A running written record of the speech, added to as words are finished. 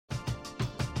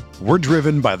We're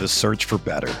driven by the search for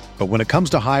better. But when it comes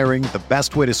to hiring, the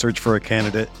best way to search for a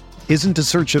candidate isn't to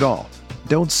search at all.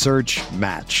 Don't search,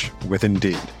 match with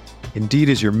Indeed. Indeed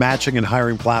is your matching and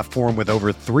hiring platform with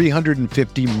over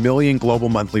 350 million global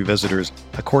monthly visitors,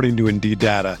 according to Indeed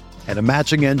data, and a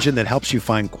matching engine that helps you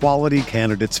find quality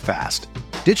candidates fast.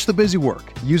 Ditch the busy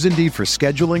work. Use Indeed for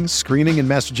scheduling, screening, and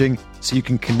messaging so you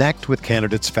can connect with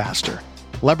candidates faster.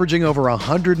 Leveraging over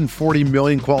 140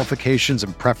 million qualifications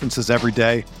and preferences every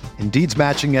day, Indeed's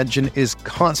matching engine is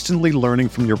constantly learning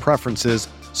from your preferences,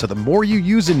 so the more you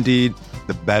use Indeed,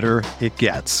 the better it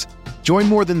gets. Join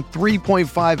more than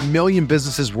 3.5 million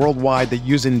businesses worldwide that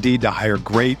use Indeed to hire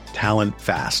great talent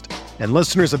fast. And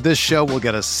listeners of this show will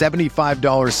get a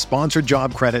 $75 sponsored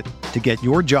job credit to get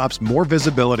your jobs more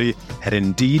visibility at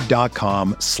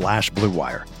Indeed.com/Blue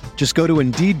Wire. Just go to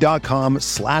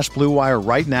Indeed.com/Blue Wire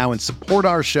right now and support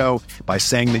our show by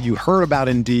saying that you heard about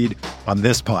Indeed on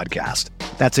this podcast.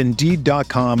 That's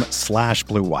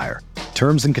Indeed.com/Blue Wire.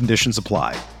 Terms and conditions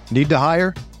apply. Need to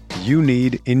hire? You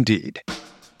need Indeed.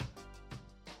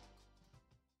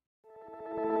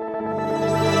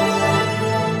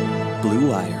 Blue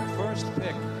Wire. First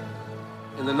pick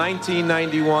in the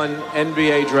 1991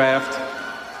 NBA Draft,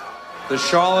 the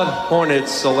Charlotte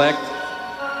Hornets select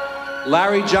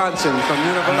Larry Johnson from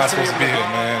University. I'm not supposed to be here,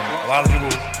 man. A lot of people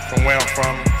from where I'm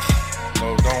from,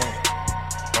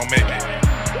 don't make it.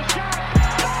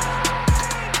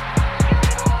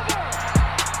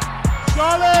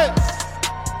 Charlotte,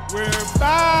 we're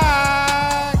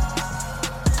back.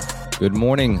 Good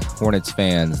morning, Hornets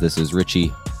fans. This is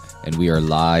Richie, and we are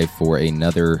live for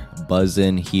another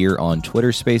buzz-in here on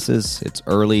Twitter Spaces. It's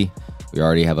early. We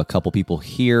already have a couple people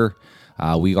here.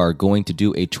 We are going to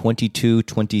do a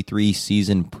 22-23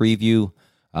 season preview.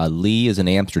 Lee is in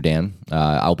Amsterdam.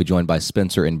 I'll be joined by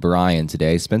Spencer and Brian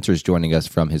today. Spencer's joining us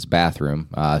from his bathroom.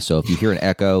 So if you hear an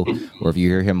echo or if you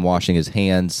hear him washing his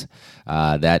hands,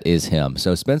 that is him.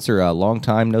 So Spencer, long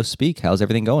time no speak. How's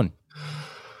everything going?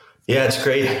 Yeah, it's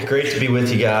great. Great to be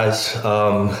with you guys.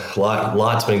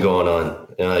 Lots been going on.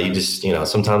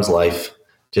 Sometimes life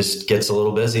just gets a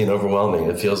little busy and overwhelming.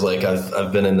 It feels like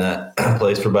I've been in that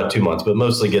place for about 2 months, but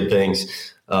mostly good things.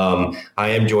 I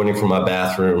am joining from my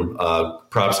bathroom.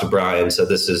 Props to Brian. So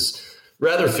this is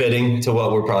rather fitting to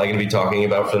what we're probably going to be talking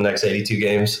about for the next 82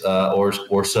 games or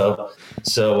so.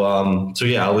 So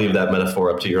yeah, I'll leave that metaphor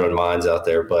up to your own minds out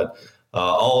there. But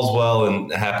all is well,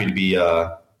 and happy to be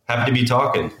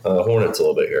talking Hornets a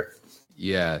little bit here.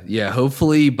 Yeah.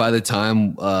 Hopefully by the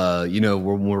time,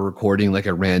 we're recording like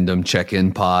a random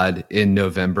check-in pod in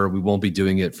November, we won't be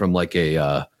doing it from like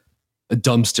a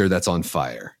dumpster that's on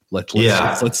fire. Let's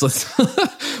as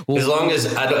long as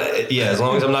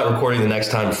I'm not recording the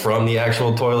next time from the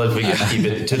actual toilet, if we can keep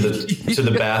it to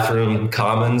the bathroom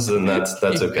commons, then that's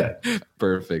okay.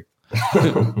 Perfect.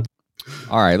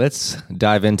 All right, let's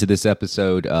dive into this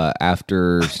episode.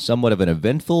 After somewhat of an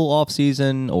eventful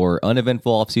offseason or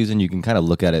uneventful offseason, you can kind of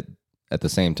look at it at the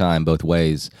same time, both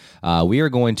ways. We are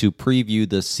going to preview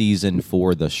the season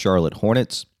for the Charlotte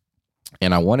Hornets,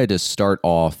 and I wanted to start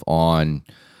off on,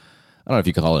 I don't know if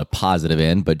you can call it a positive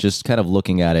end, but just kind of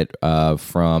looking at it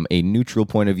from a neutral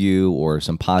point of view or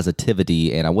some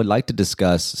positivity, and I would like to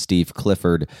discuss Steve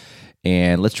Clifford,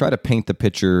 and let's try to paint the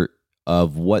picture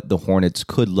of what the Hornets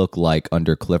could look like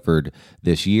under Clifford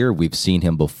this year. We've seen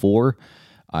him before.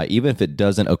 Even if it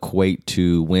doesn't equate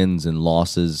to wins and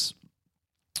losses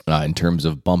in terms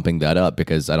of bumping that up,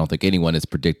 because I don't think anyone is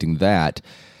predicting that,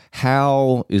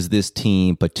 how is this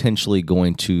team potentially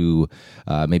going to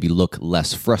maybe look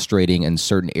less frustrating in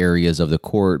certain areas of the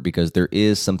court? Because there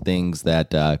is some things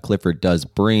that Clifford does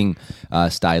bring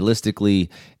stylistically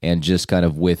and just kind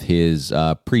of with his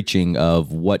preaching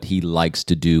of what he likes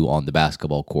to do on the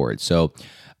basketball court. So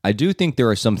I do think there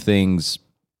are some things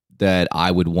that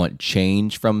I would want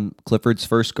change from Clifford's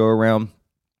first go-around.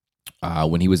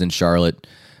 When he was in Charlotte,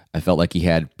 I felt like he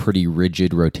had pretty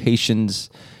rigid rotations.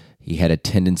 He had a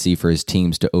tendency for his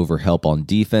teams to overhelp on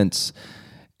defense.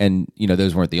 And,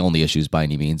 those weren't the only issues by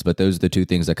any means, but those are the two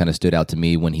things that kind of stood out to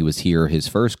me when he was here his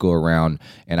first go around.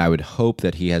 And I would hope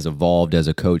that he has evolved as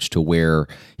a coach to where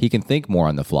he can think more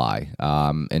on the fly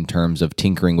in terms of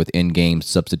tinkering with in-game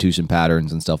substitution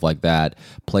patterns and stuff like that,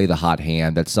 play the hot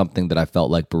hand. That's something that I felt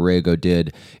like Borrego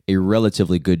did a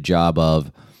relatively good job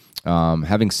of.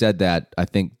 Having said that, I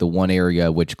think the one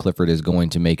area which Clifford is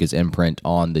going to make his imprint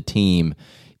on the team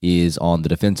is on the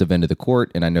defensive end of the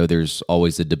court. And I know there's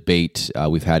always a debate.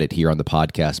 We've had it here on the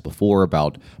podcast before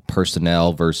about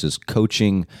personnel versus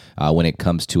coaching when it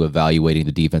comes to evaluating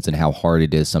the defense and how hard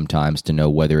it is sometimes to know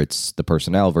whether it's the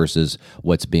personnel versus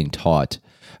what's being taught.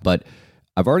 But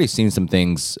I've already seen some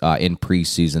things in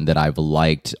preseason that I've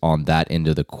liked on that end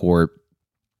of the court.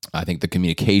 I think the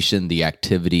communication, the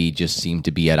activity just seemed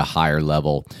to be at a higher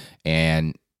level.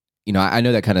 And, I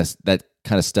know that kind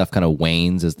of stuff kind of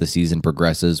wanes as the season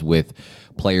progresses with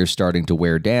players starting to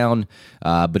wear down.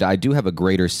 But I do have a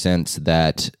greater sense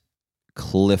that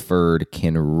Clifford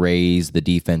can raise the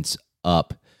defense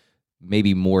up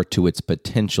maybe more to its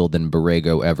potential than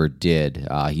Borrego ever did.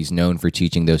 He's known for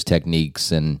teaching those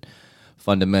techniques and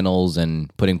fundamentals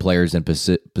and putting players in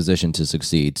position to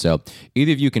succeed. So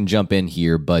either of you can jump in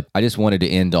here, but I just wanted to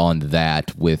end on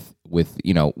that with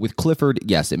Clifford.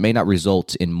 Yes, it may not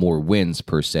result in more wins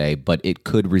per se, but it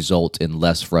could result in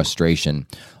less frustration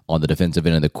on the defensive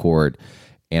end of the court.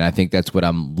 And I think that's what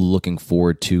I'm looking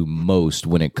forward to most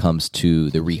when it comes to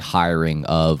the rehiring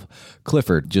of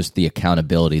Clifford, just the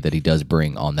accountability that he does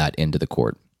bring on that end of the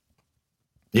court.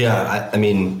 Yeah, I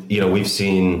mean, we've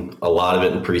seen a lot of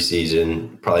it in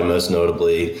preseason, probably most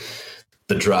notably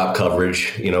the drop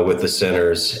coverage, with the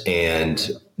centers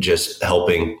and just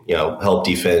helping, help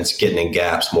defense, getting in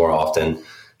gaps more often,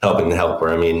 helping the helper.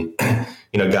 I mean,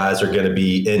 guys are going to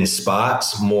be in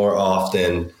spots more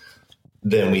often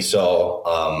than we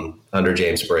saw under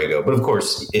James Borrego. But of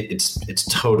course, it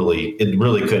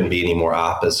really couldn't be any more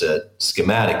opposite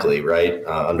schematically, right?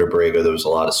 Under Borrego, there was a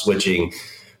lot of switching.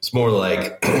 It's more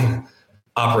like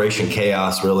Operation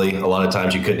Chaos, really. A lot of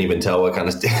times you couldn't even tell what kind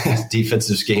of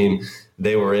defensive scheme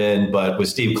they were in. But with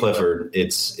Steve Clifford,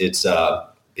 it's going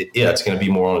to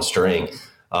be more on a string.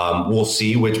 We'll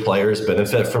see which players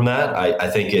benefit from that.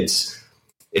 I think it's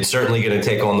certainly going to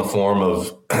take on the form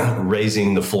of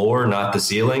raising the floor, not the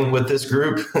ceiling with this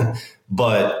group.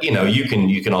 But,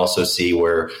 you can also see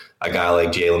where a guy like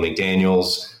Jalen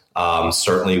McDaniels,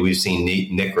 certainly we've seen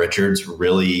Nick Richards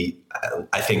really,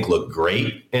 I think, look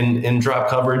great in drop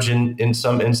coverage in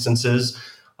some instances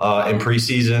in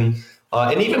preseason.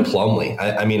 And even Plumlee.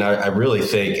 I really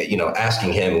think,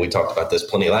 asking him, we talked about this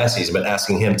plenty last season, but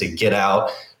asking him to get out,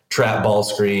 trap ball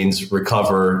screens,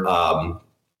 recover,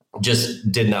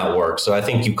 just did not work. So I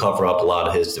think you cover up a lot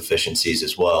of his deficiencies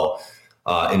as well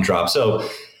in drop. So,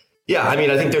 yeah, I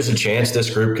think there's a chance this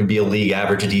group can be a league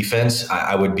average defense.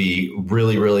 I would be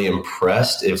really, really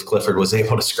impressed if Clifford was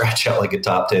able to scratch out like a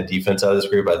top 10 defense out of this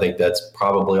group. I think that's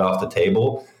probably off the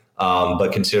table.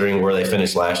 But considering where they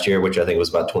finished last year, which I think was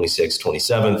about 26th,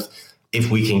 27th, if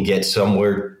we can get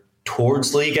somewhere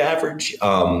towards league average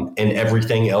and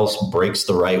everything else breaks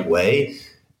the right way,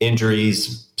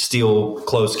 injuries, steal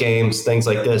close games, things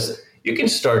like this, you can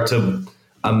start to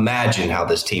imagine how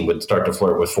this team would start to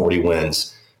flirt with 40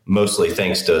 wins, mostly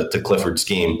thanks to Clifford's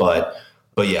scheme. But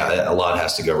yeah, a lot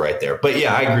has to go right there. But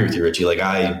yeah, I agree with you, Richie.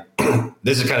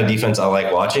 This is the kind of defense I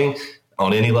like watching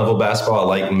on any level of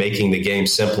basketball. I like making the game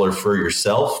simpler for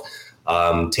yourself,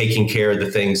 taking care of the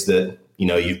things that,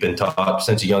 you've been taught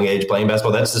since a young age playing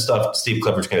basketball. That's the stuff Steve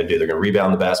Clifford's going to do. They're going to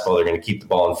rebound the basketball. They're going to keep the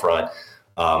ball in front.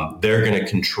 They're going to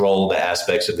control the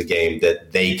aspects of the game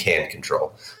that they can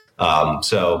control.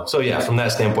 So yeah, from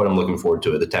that standpoint, I'm looking forward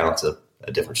to it. The talent's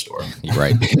a different story.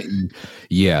 Right.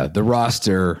 Yeah. The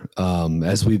roster,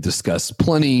 as we've discussed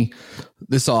plenty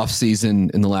this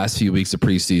offseason in the last few weeks of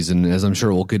preseason, as I'm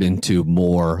sure we'll get into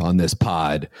more on this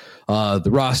pod, the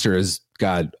roster has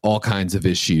got all kinds of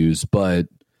issues, but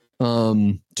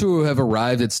to have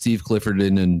arrived at Steve Clifford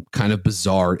in a kind of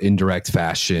bizarre, indirect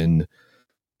fashion,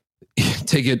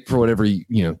 take it for whatever,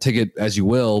 take it as you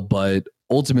will, but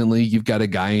ultimately you've got a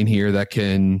guy in here that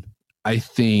can, I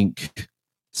think,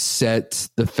 set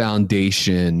the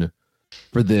foundation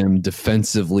for them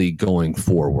defensively going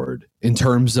forward in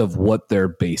terms of what their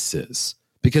base is.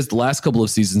 Because the last couple of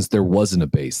seasons, there wasn't a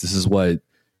base. This is what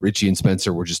Richie and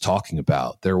Spencer were just talking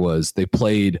about. They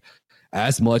played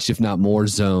as much, if not more,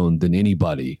 zone than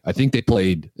anybody. I think they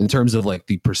played, in terms of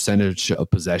the percentage of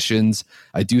possessions,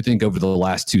 I do think over the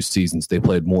last 2 seasons, they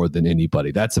played more than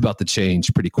anybody. That's about to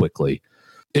change pretty quickly.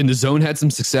 And the zone had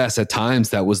some success at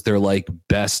times. That was their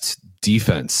best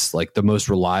defense, the most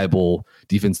reliable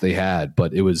defense they had,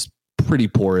 but it was pretty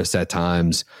porous at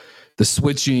times. The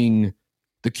switching,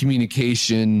 the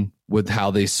communication with how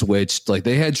they switched,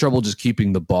 they had trouble just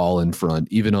keeping the ball in front,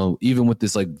 even with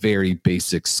this very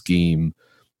basic scheme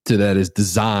that is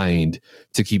designed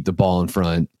to keep the ball in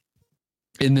front.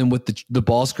 And then with the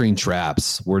ball screen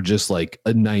traps were just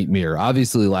a nightmare,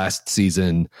 obviously last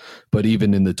season, but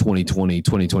even in the 2020,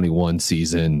 2021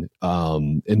 season,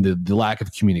 and the lack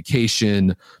of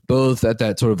communication, both at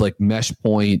that sort of mesh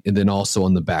point and then also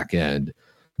on the back end,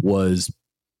 was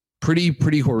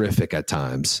pretty horrific at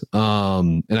times.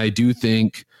 And I do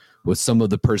think with some of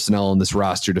the personnel on this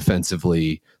roster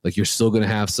defensively, you're still going to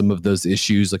have some of those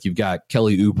issues. You've got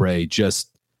Kelly Oubre just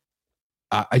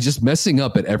I just messing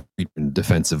up at every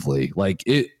defensively. Like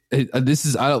this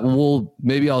is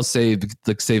maybe I'll save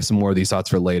some more of these thoughts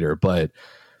for later, but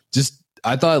just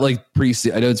I thought like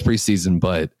I know it's preseason,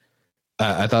 but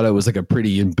I thought it was like a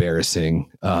pretty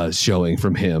embarrassing showing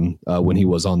from him when he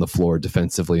was on the floor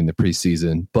defensively in the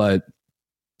preseason. But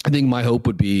I think my hope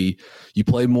would be you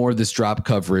play more of this drop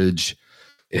coverage.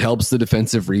 It helps the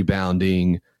defensive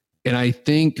rebounding. And I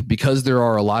think because there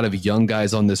are a lot of young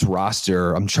guys on this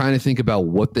roster, I'm trying to think about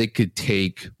what they could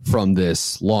take from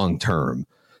this long term.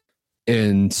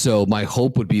 And so my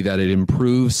hope would be that it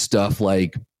improves stuff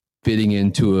like fitting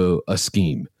into a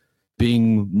scheme,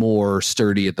 being more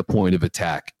sturdy at the point of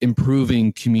attack,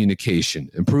 improving communication,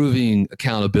 improving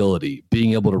accountability,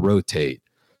 being able to rotate,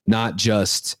 not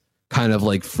just kind of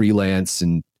like freelance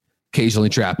and occasionally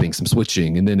trapping, some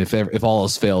switching, and then if all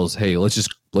else fails, hey, let's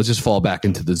just fall back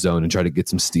into the zone and try to get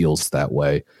some steals that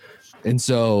way. And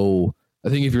so I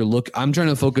think I'm trying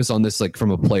to focus on this like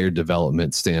from a player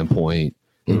development standpoint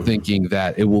and thinking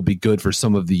that it will be good for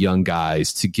some of the young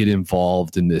guys to get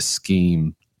involved in this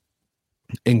scheme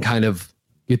and kind of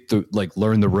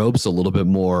learn the ropes a little bit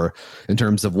more in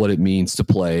terms of what it means to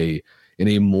play in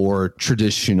a more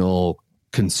traditional,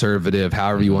 conservative,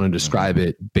 however you want to describe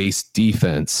it, based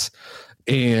defense,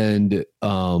 and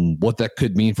what that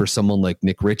could mean for someone like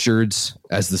Nick Richards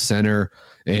as the center,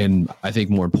 and I think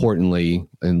more importantly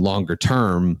and longer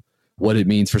term, what it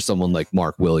means for someone like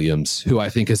Mark Williams, who I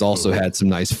think has also had some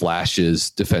nice flashes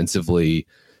defensively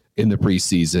in the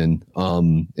preseason,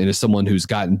 and is someone who's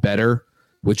gotten better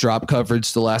with drop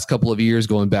coverage the last couple of years,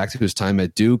 going back to his time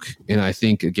at Duke, and I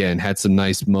think again had some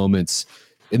nice moments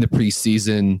in the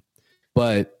preseason.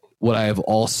 But what I have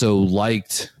also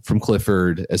liked from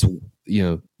Clifford, as you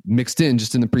know, mixed in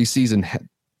just in the preseason,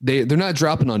 they're not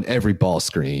dropping on every ball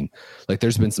screen. Like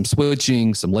there's been some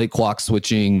switching, some late clock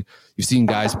switching. You've seen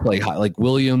guys play high, like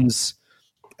Williams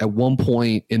at one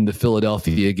point in the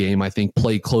Philadelphia game, I think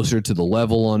play closer to the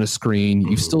level on a screen.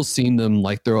 You've still seen them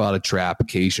like throw out a trap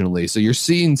occasionally. So you're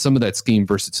seeing some of that scheme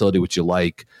versatility, which you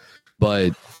like.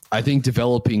 But I think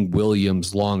developing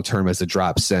Williams long-term as a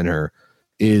drop center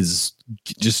is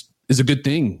a good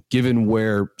thing given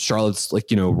where Charlotte's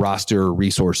roster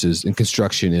resources and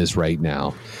construction is right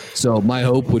now. So my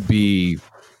hope would be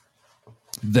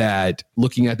that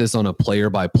looking at this on a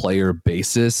player by player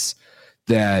basis,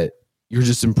 that you're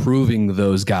just improving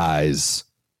those guys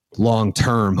long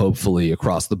term, hopefully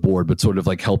across the board, but sort of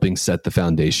like helping set the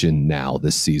foundation now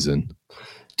this season.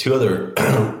 Two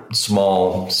other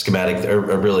small schematic or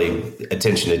really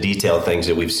attention to detail things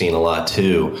that we've seen a lot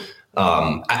too.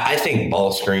 I think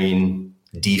ball screen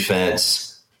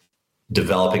defense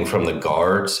developing from the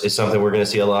guards is something we're going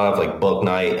to see a lot of, like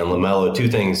Bouknight and LaMelo. Two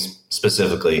things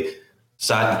specifically: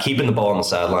 keeping the ball on the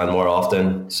sideline more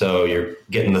often, so you're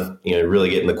getting really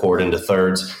getting the court into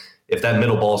thirds. If that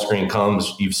middle ball screen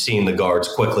comes, you've seen the guards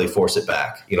quickly force it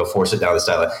back, force it down the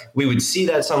sideline. We would see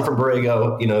that some from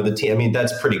Borrego, the team. I mean,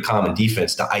 that's pretty common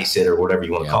defense to ice it or whatever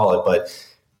you want to call it, but.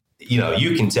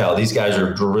 You can tell these guys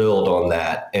are drilled on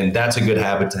that, and that's a good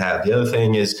habit to have. The other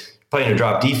thing is playing a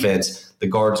drop defense, the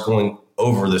guard's going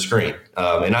over the screen.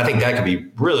 And I think that could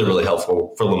be really, really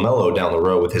helpful for LaMelo down the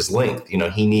road with his length.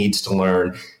 He needs to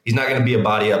learn. He's not going to be a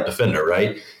body-up defender,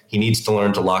 right? He needs to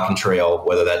learn to lock and trail,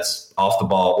 whether that's off the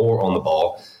ball or on the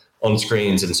ball, on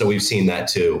screens. And so we've seen that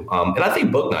too. And I think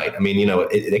Bouknight,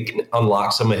 it can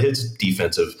unlock some of his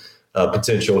defensive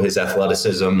potential, his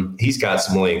athleticism. He's got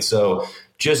some length. So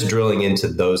just drilling into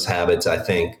those habits, I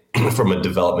think, from a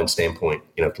development standpoint,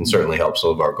 can certainly help some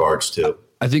of our guards too.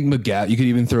 I think you could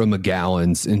even throw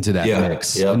McGowan's into that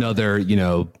mix. Yep. Another,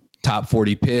 top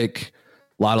 40 pick,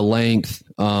 a lot of length.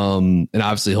 And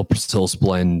obviously he'll still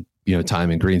spend,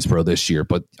 time in Greensboro this year,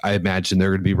 but I imagine they're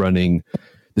going to be running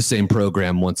the same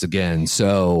program once again.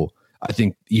 So I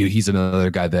think he's another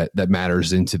guy that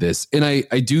matters into this. And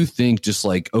I do think just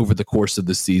like over the course of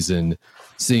the season,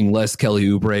 seeing less Kelly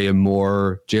Oubre and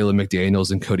more Jalen McDaniels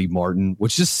and Cody Martin,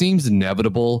 which just seems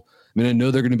inevitable. I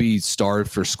know they're going to be starved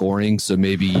for scoring, so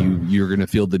maybe you're going to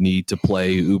feel the need to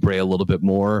play Oubre a little bit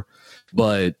more.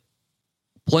 But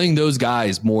playing those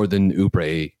guys more than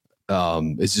Oubre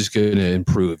is just going to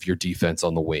improve your defense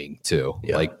on the wing too.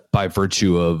 Yeah. Like by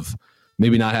virtue of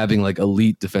maybe not having like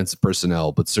elite defensive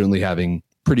personnel, but certainly having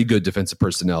pretty good defensive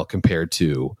personnel compared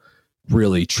to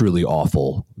really, truly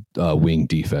awful wing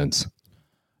defense.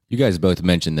 You guys both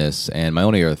mentioned this, and my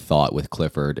only other thought with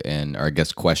Clifford, or I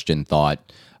guess question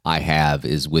thought, I have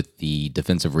is with the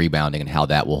defensive rebounding and how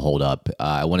that will hold up.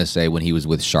 I want to say when he was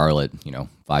with Charlotte,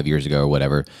 5 years ago or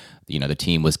whatever, the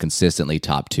team was consistently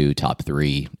top 2, top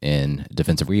 3 in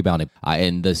defensive rebounding.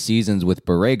 In the seasons with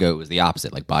Borrego, it was the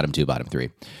opposite, like bottom 2, bottom 3.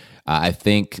 I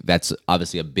think that's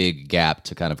obviously a big gap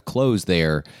to kind of close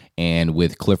there. And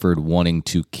with Clifford wanting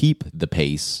to keep the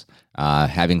pace,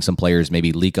 having some players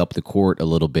maybe leak up the court a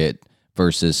little bit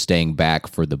versus staying back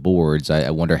for the boards, I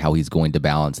wonder how he's going to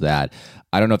balance that.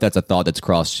 I don't know if that's a thought that's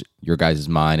crossed your guys'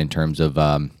 mind in terms of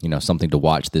something to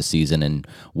watch this season, and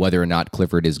whether or not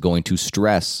Clifford is going to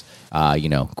stress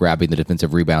grabbing the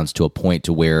defensive rebounds to a point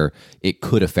to where it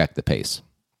could affect the pace.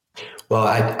 Well,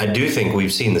 I do think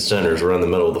we've seen the centers run the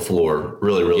middle of the floor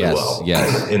really, really well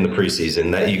in the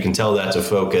preseason. That you can tell that's a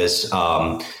focus.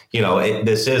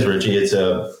 This is, Richie, it's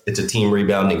a team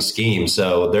rebounding scheme,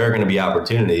 so there are going to be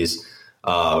opportunities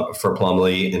for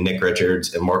Plumlee and Nick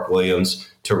Richards and Mark Williams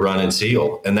to run and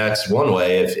seal. And that's one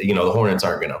way if, the Hornets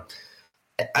aren't going to.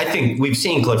 I think we've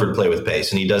seen Clifford play with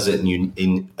pace, and he does it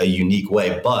in a unique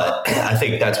way. But I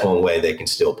think that's one way they can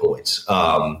steal points.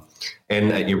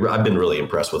 And I've been really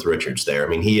impressed with Richards there. I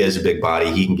mean, he is a big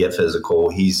body. He can get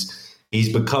physical. He's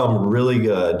become really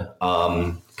good,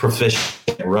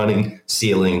 proficient at running,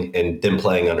 sealing, and then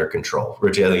playing under control.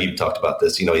 Richie, I think you've talked about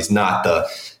this. He's not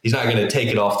going to take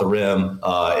it off the rim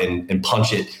and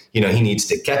punch it. He needs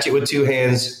to catch it with two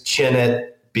hands, chin it,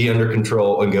 be under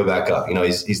control, and go back up.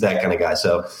 He's that kind of guy.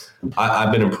 So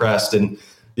I've been impressed. And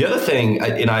the other thing,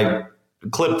 I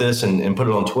clipped this and put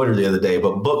it on Twitter the other day,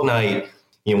 but Bouknight,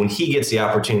 when he gets the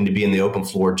opportunity to be in the open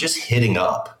floor, just hitting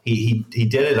up. He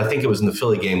did it, I think it was in the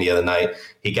Philly game the other night.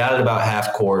 He got it about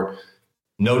half court,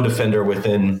 no defender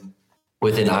within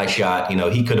eye shot.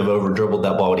 He could have over dribbled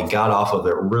that ball, but he got off of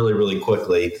it really, really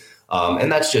quickly.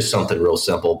 And that's just something real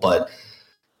simple. But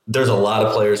there's a lot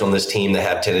of players on this team that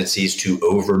have tendencies to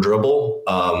over dribble,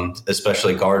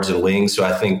 especially guards and wings. So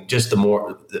I think just the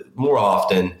more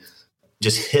often,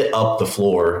 just hit up the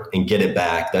floor and get it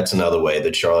back. That's another way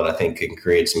that Charlotte, I think, can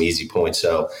create some easy points.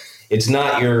 So it's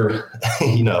not your,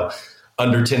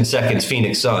 under 10 seconds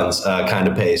Phoenix Suns kind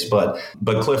of pace, but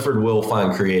Clifford will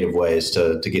find creative ways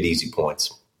to get easy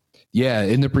points. Yeah,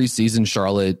 in the preseason,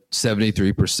 Charlotte,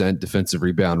 73% defensive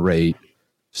rebound rate.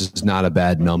 This is not a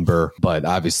bad number, but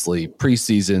obviously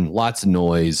preseason, lots of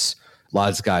noise,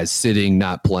 lots of guys sitting,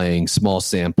 not playing, small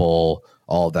sample,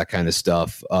 all of that kind of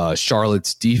stuff.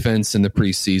 Charlotte's defense in the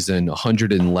preseason,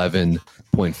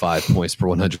 111.5 points per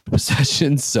 100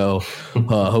 possessions. So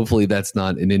hopefully that's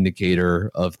not an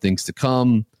indicator of things to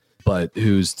come, but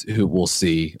who we'll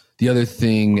see. The other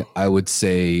thing I would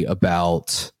say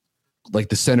about like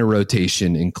the center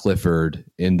rotation in Clifford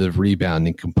in the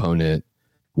rebounding component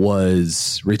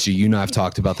was, Richie, I've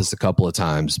talked about this a couple of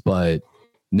times, but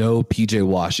no PJ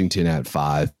Washington at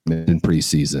 5 in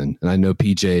preseason. And I know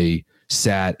PJ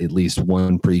sat at least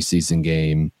one preseason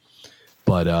game,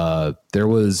 but there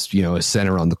was, a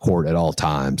center on the court at all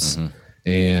times. Mm-hmm.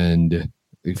 And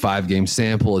a 5-game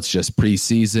sample, it's just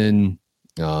preseason.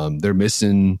 They're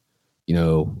missing,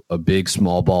 a big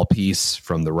small ball piece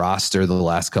from the roster the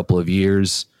last couple of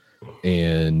years.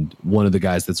 And one of the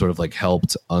guys that sort of like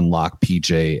helped unlock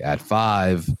PJ at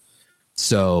 5.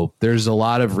 So there's a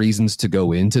lot of reasons to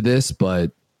go into this,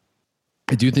 but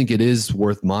I do think it is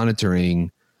worth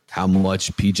monitoring how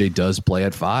much PJ does play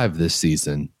at 5 this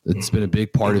season. It's been a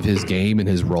big part of his game and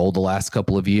his role the last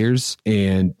couple of years.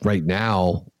 And right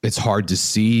now it's hard to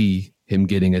see him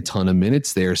getting a ton of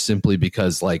minutes there simply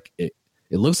because like it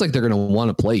looks like they're going to want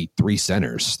to play 3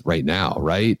 centers right now.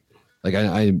 Right. Like,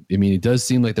 I mean, it does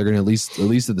seem like they're going to at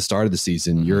least at the start of the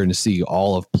season, you're going to see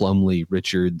all of Plumlee,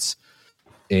 Richards,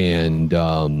 and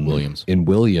Williams,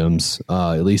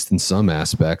 at least in some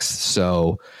aspects.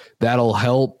 So that'll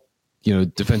help,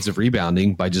 defensive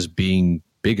rebounding by just being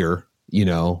bigger,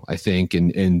 I think,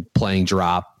 and playing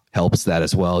drop helps that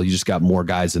as well. You just got more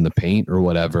guys in the paint or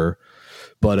whatever,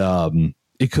 but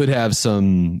it could have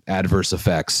some adverse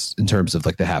effects in terms of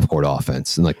like the half court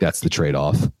offense. And like, that's the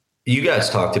trade-off. You guys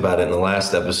talked about it in the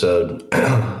last episode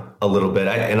a little bit.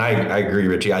 I agree,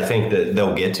 Richie. I think that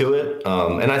they'll get to it.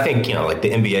 And I think, like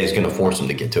the NBA is going to force them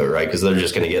to get to it, right? Because they're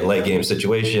just going to get late game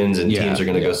situations and teams are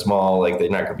going to go small. Like they're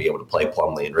not going to be able to play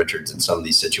Plumlee and Richards in some of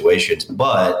these situations.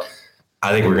 But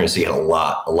I think we're going to see it a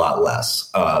lot less,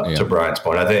 to Brian's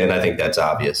point. I think that's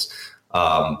obvious.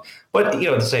 But, at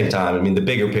the same time, I mean, the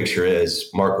bigger picture is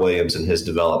Mark Williams and his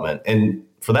development. And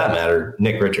for that matter,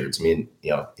 Nick Richards. I mean,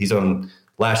 he's on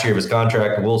last year of his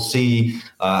contract. We'll see.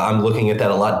 I'm looking at that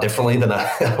a lot differently than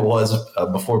I was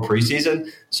before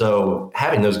preseason. So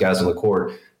having those guys on the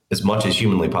court as much as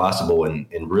humanly possible and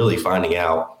really finding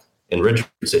out in Richard's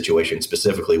situation,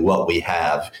 specifically what we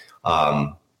have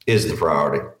is the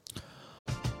priority.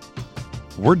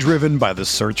 We're driven by the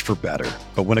search for better.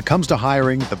 But when it comes to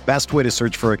hiring, the best way to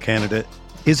search for a candidate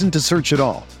isn't to search at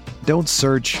all. Don't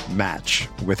search, match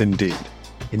with Indeed.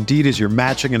 Indeed is your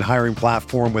matching and hiring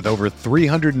platform with over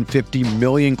 350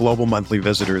 million global monthly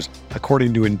visitors,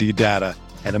 according to Indeed data,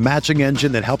 and a matching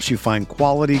engine that helps you find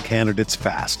quality candidates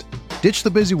fast. Ditch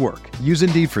the busy work. Use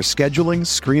Indeed for scheduling,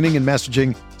 screening, and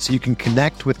messaging so you can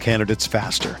connect with candidates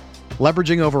faster.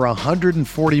 Leveraging over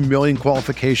 140 million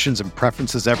qualifications and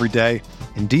preferences every day,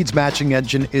 Indeed's matching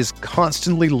engine is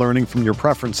constantly learning from your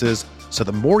preferences, so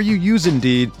the more you use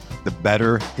Indeed, the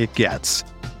better it gets.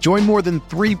 Join more than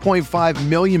 3.5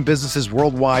 million businesses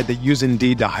worldwide that use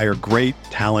Indeed to hire great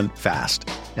talent fast.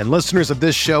 And listeners of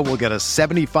this show will get a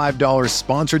 $75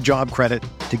 sponsored job credit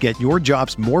to get your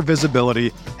jobs more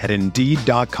visibility at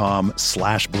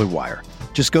Indeed.com/Blue Wire.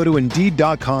 Just go to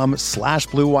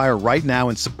Indeed.com/Blue Wire right now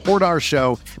and support our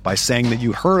show by saying that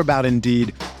you heard about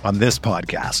Indeed on this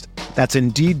podcast. That's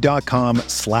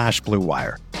Indeed.com/Blue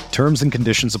Wire. Terms and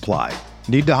conditions apply.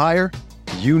 Need to hire?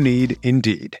 You need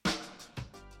Indeed.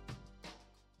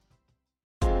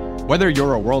 Whether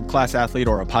you're a world-class athlete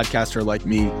or a podcaster like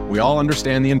me, we all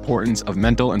understand the importance of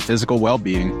mental and physical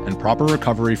well-being and proper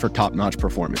recovery for top-notch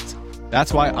performance.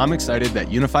 That's why I'm excited that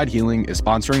Unified Healing is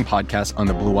sponsoring podcasts on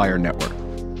the Blue Wire Network.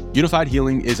 Unified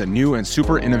Healing is a new and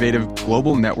super innovative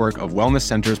global network of wellness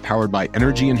centers powered by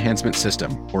Energy Enhancement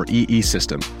System, or EE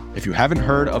System. If you haven't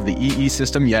heard of the EE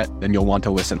System yet, then you'll want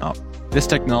to listen up. This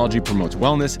technology promotes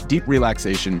wellness, deep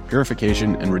relaxation,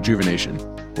 purification, and rejuvenation.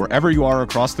 Wherever you are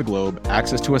across the globe,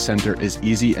 access to a center is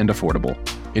easy and affordable.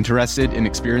 Interested in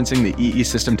experiencing the EE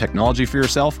System technology for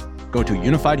yourself? Go to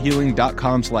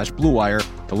unifiedhealing.com/Blue Wire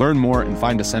to learn more and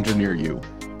find a center near you.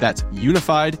 That's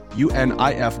unified,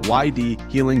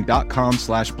 UNIFYD,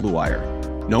 healing.com/Blue Wire.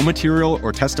 No material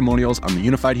or testimonials on the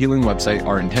Unified Healing website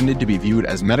are intended to be viewed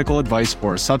as medical advice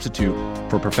or a substitute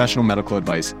for professional medical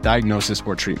advice, diagnosis,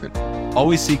 or treatment.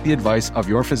 Always seek the advice of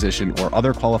your physician or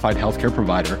other qualified healthcare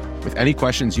provider with any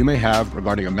questions you may have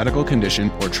regarding a medical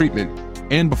condition or treatment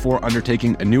and before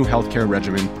undertaking a new healthcare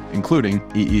regimen, including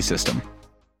EE System.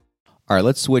 All right,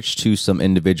 let's switch to some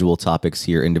individual topics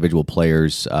here, individual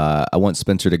players. I want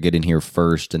Spencer to get in here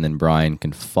first, and then Brian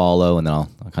can follow, and then I'll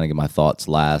kind of get my thoughts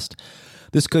last.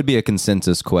 This could be a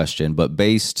consensus question, but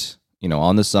based,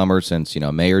 on the summer, since,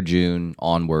 May or June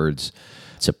onwards,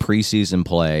 to preseason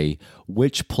play,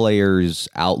 which player's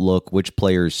outlook, which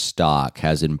player's stock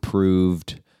has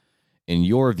improved, in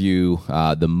your view,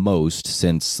 the most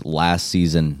since last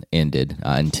season ended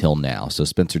until now? So,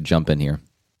 Spencer, jump in here.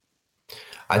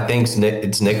 I think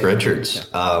it's Nick Richards.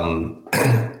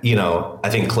 I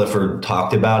think Clifford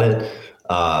talked about it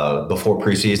before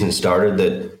preseason started,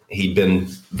 that he'd been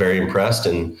very impressed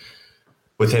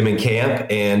with him in camp,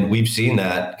 and we've seen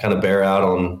that kind of bear out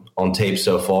on tape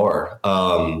so far.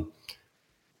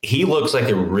 He looks like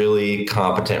a really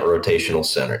competent rotational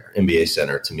NBA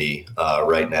center to me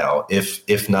right now.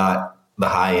 If not the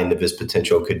high end of his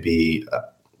potential, could be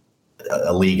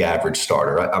a league average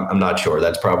starter. I'm not sure.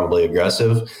 That's probably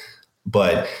aggressive,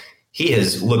 but he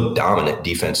has looked dominant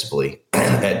defensively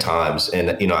at times.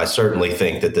 And, I certainly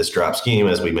think that this drop scheme,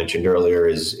 as we mentioned earlier,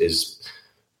 is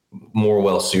more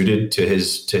well suited to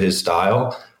his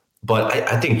style. But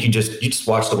I think you just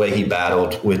watch the way he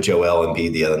battled with Joel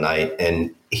Embiid the other night,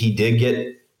 and he did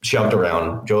get shoved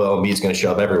around. Joel Embiid's going to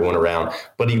shove everyone around,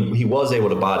 but he was able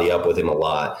to body up with him a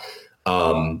lot.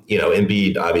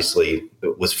 Embiid obviously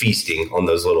was feasting on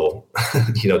those little,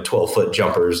 12-foot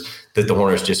jumpers that the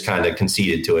Hornets just kind of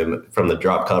conceded to him from the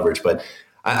drop coverage. But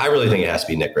I really think it has to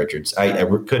be Nick Richards. I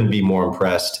couldn't be more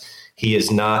impressed. He is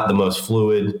not the most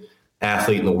fluid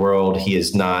athlete in the world. He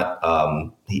is not,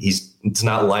 it's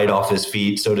not light off his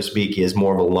feet, so to speak. He is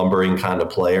more of a lumbering kind of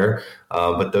player.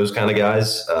 But those kind of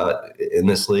guys in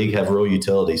this league have real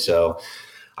utility. So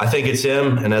I think it's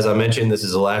him. And as I mentioned, this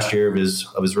is the last year of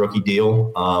his rookie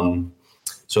deal.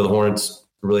 So the Hornets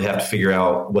really have to figure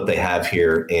out what they have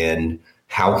here and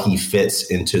how he fits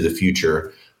into the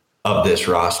future of this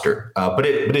roster. But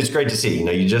it's great to see.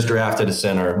 You just drafted a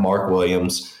center, Mark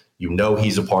Williams.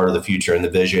 He's a part of the future and the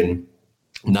vision.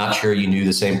 Not sure you knew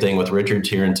the same thing with Richards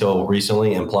here until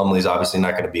recently, and Plumlee's obviously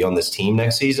not going to be on this team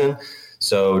next season.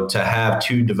 So to have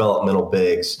two developmental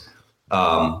bigs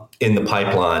in the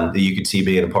pipeline that you could see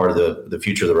being a part of the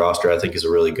future of the roster, I think is a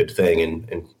really good thing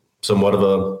and somewhat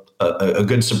of a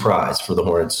good surprise for the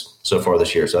Hornets so far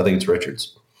this year. So I think it's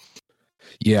Richards.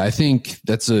 Yeah, I think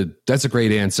that's a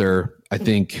great answer. I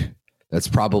think that's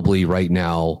probably right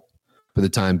now for the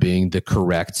time being the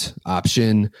correct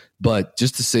option. But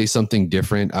just to say something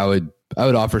different, I would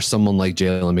offer someone like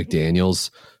Jalen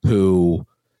McDaniels, who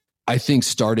I think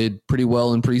started pretty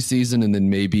well in preseason and then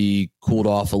maybe cooled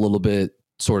off a little bit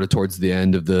sort of towards the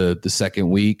end of the second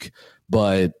week,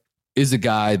 but is a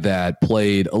guy that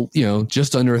played,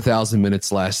 just under 1,000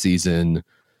 minutes last season.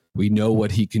 We know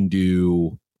what he can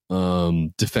do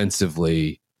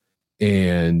defensively.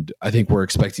 And I think we're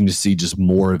expecting to see just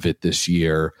more of it this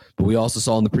year. But we also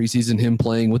saw in the preseason him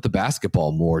playing with the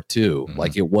basketball more too. Mm-hmm.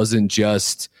 Like, it wasn't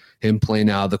just him playing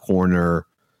out of the corner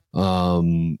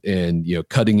and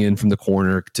cutting in from the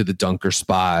corner to the dunker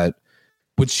spot,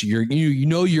 which you're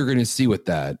going to see with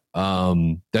that.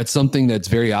 That's something that's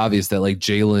very obvious that, like,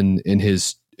 Jalen and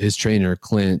his trainer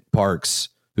Clint Parks,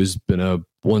 who's been a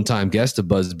one-time guest of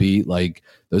BuzzBeat, like,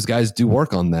 those guys do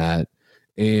work on that.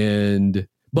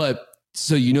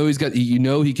 So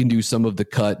he can do some of the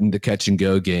cut and the catch and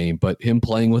go game, but him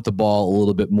playing with the ball a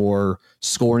little bit more,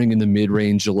 scoring in the mid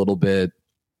range a little bit.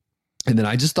 And then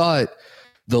I just thought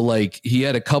he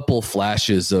had a couple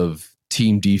flashes of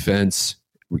team defense,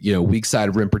 weak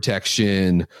side rim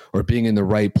protection or being in the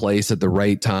right place at the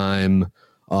right time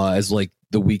as like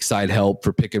the weak side help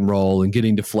for pick and roll and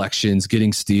getting deflections,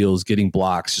 getting steals, getting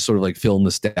blocks, just sort of like filling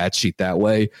the stat sheet that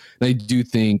way. And I do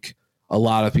think a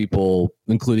lot of people,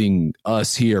 including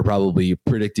us here, probably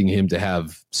predicting him to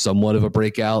have somewhat of a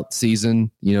breakout season,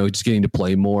 just getting to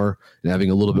play more and having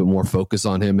a little bit more focus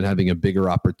on him and having a bigger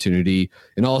opportunity.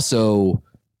 And also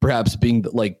perhaps being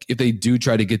like, if they do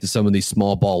try to get to some of these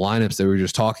small ball lineups that we were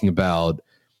just talking about,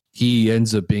 he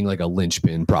ends up being like a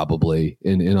linchpin probably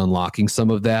in unlocking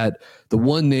some of that. The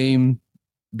one name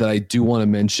that I do want to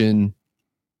mention,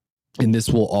 and this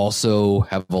will also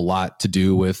have a lot to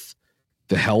do with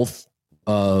the health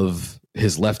of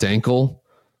his left ankle.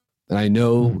 And I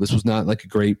know this was not like a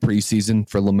great preseason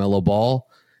for LaMelo Ball.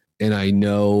 And I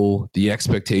know the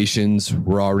expectations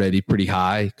were already pretty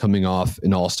high coming off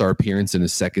an all-star appearance in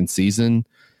his second season.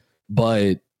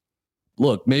 But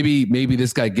look, maybe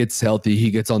this guy gets healthy. He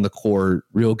gets on the court,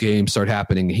 real games start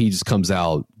happening. He just comes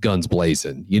out guns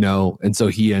blazing, and so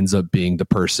he ends up being the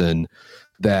person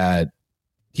that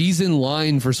he's in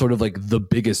line for sort of like the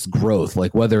biggest growth,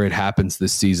 like whether it happens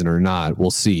this season or not,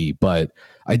 we'll see. But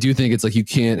I do think it's like, you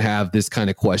can't have this kind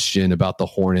of question about the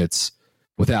Hornets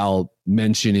without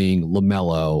mentioning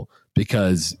LaMelo,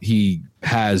 because he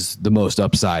has the most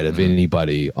upside of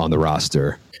anybody on the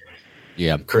roster.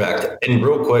 Yeah, correct. And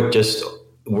real quick,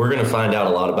 we're going to find out a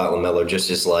lot about LaMelo just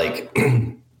as like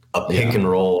a pick and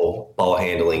roll ball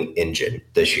handling engine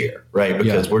this year, right?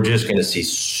 Because we're just going to see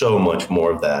so much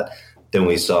more of that than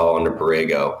we saw under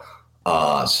Borrego.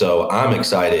 So I'm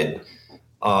excited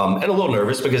and a little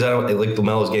nervous because I don't like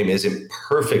LaMelo's game isn't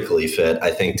perfectly fit,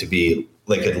 I think, to be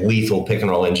like a lethal pick and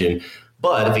roll engine.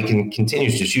 But if he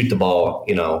continues to shoot the ball,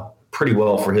 pretty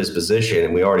well for his position,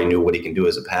 and we already knew what he can do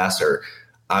as a passer,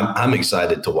 I'm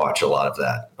excited to watch a lot of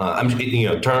that.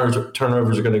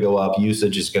 Turnovers are going to go up,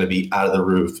 usage is going to be out of the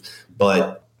roof,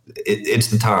 but it's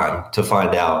the time to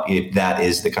find out if that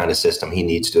is the kind of system he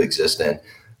needs to exist in,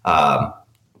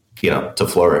 to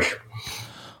flourish.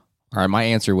 All right, my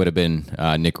answer would have been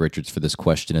Nick Richards for this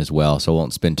question as well, so I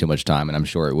won't spend too much time, and I'm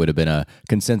sure it would have been a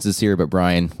consensus here, but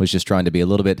Brian was just trying to be a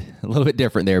little bit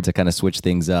different there to kind of switch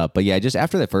things up. But yeah, just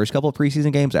after the first couple of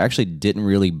preseason games, I actually didn't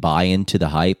really buy into the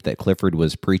hype that Clifford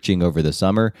was preaching over the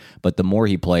summer, but the more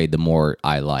he played, the more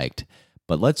I liked.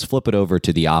 But let's flip it over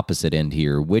to the opposite end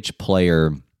here. Which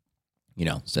player,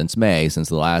 since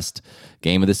the last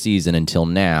game of the season until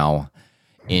now,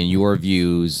 in your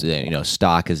views,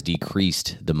 stock has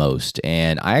decreased the most?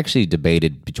 And I actually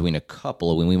debated between a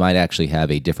couple, and we might actually have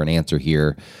a different answer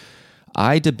here.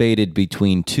 I debated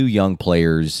between two young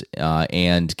players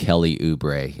and Kelly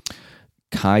Oubre.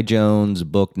 Kai Jones,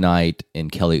 Bouknight,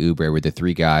 and Kelly Oubre were the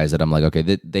three guys that I'm like, okay,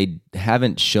 they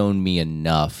haven't shown me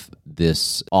enough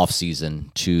this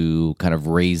offseason to kind of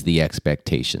raise the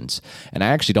expectations. And I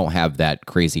actually don't have that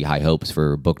crazy high hopes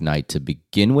for Bouknight to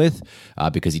begin with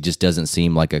because he just doesn't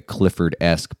seem like a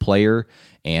Clifford-esque player,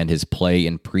 and his play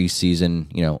in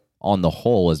preseason, on the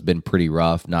whole has been pretty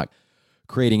rough, not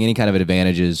creating any kind of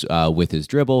advantages with his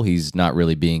dribble. He's not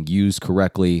really being used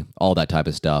correctly, all that type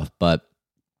of stuff. But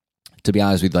to be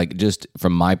honest with you, like, just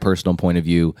from my personal point of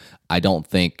view, I don't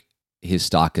think his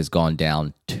stock has gone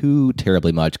down too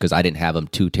terribly much because I didn't have him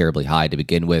too terribly high to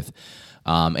begin with.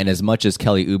 And as much as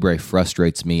Kelly Oubre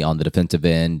frustrates me on the defensive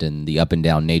end and the up and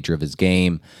down nature of his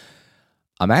game,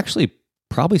 I'm actually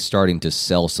probably starting to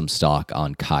sell some stock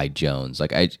on Kai Jones.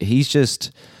 Like,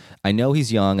 I know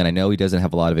he's young and I know he doesn't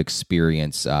have a lot of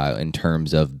experience in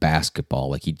terms of basketball.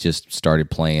 Like he just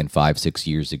started playing 5-6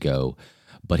 years ago,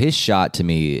 but his shot to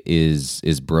me is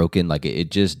broken. Like it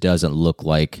just doesn't look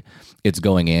like it's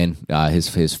going in.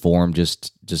 His form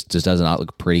just does not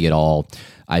look pretty at all.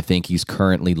 I think he's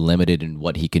currently limited in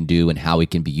what he can do and how he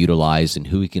can be utilized and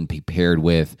who he can be paired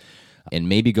with. And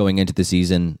maybe going into the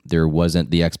season, there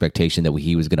wasn't the expectation that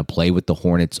he was going to play with the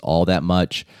Hornets all that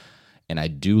much. And I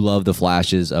do love the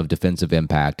flashes of defensive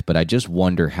impact, but I just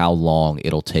wonder how long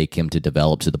it'll take him to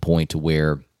develop to the point to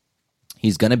where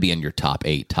he's going to be in your top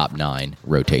 8, top 9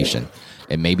 rotation.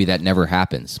 And maybe that never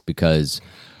happens because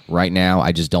right now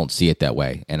I just don't see it that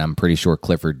way. And I'm pretty sure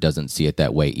Clifford doesn't see it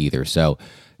that way either. So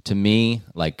to me,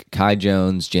 like Kai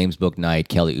Jones, James Bouknight,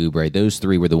 Kelly Oubre, those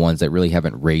 3 were the ones that really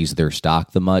haven't raised their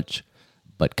stock the much.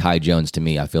 But Kai Jones, to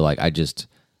me, I feel like I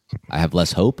have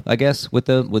less hope, I guess, with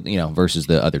versus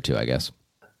the other 2, I guess.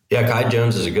 Yeah, Kai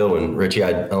Jones is a good one, Richie.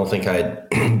 I don't think I'd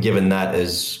given that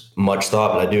as much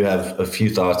thought, but I do have a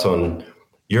few thoughts on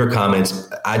your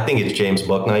comments. I think it's James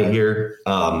Bouknight here.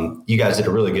 You guys did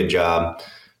a really good job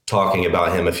talking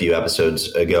about him a few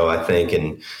episodes ago, I think,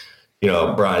 and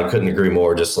Brian, couldn't agree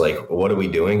more. Just like, what are we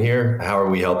doing here? How are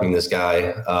we helping this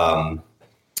guy?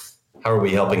 How are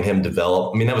we helping him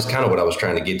develop? I mean, that was kind of what I was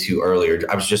trying to get to earlier.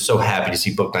 I was just so happy to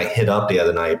see Bouknight hit up the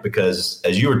other night because,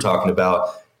 as you were talking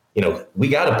about, we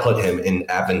got to put him in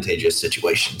advantageous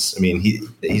situations. I mean,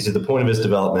 he's at the point of his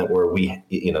development where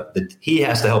he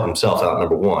has to help himself out,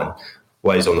 number one,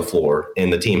 while he's on the floor,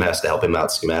 and the team has to help him out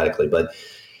schematically. But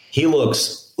he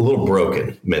looks a little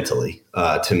broken mentally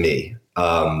to me,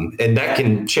 and that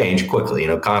can change quickly.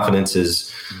 Confidence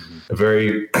is a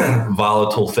very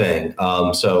volatile thing.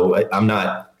 So I'm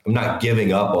not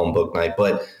giving up on Bouknight,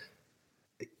 but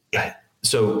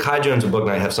so Kai Jones and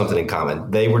Bouknight have something in common.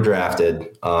 They were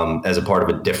drafted as a part of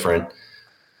a different,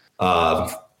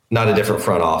 not a different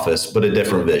front office, but a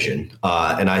different vision.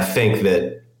 And I think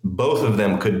that both of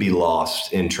them could be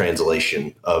lost in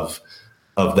translation of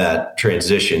that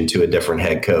transition to a different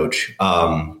head coach.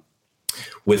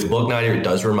 With Bouknight, it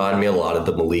does remind me a lot of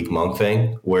the Malik Monk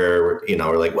thing where,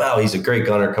 we're like, wow, he's a great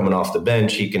gunner coming off the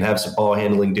bench. He can have some ball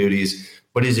handling duties,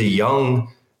 but he's a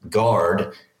young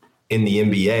guard in the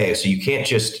NBA. So you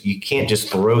can't just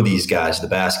throw these guys the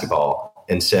basketball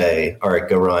and say, all right,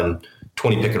 go run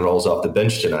 20 pick and rolls off the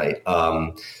bench tonight.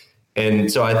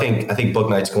 And so I think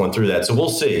Bouknight's going through that. So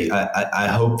we'll see. I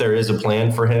hope there is a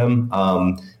plan for him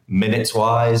minutes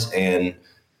wise and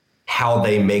how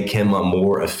they make him a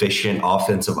more efficient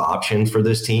offensive option for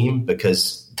this team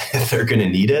because they're going to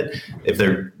need it if they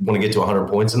want to get to 100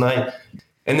 points a night.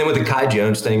 And then with the Kai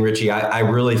Jones thing, Richie, I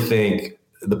really think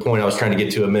the point I was trying to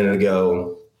get to a minute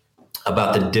ago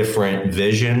about the different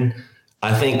vision,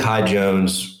 I think Kai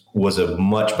Jones was a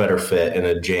much better fit in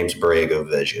a James Borrego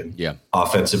vision,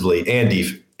 offensively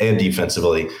and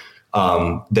defensively.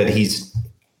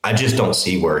 I just don't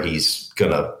see where he's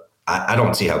gonna. I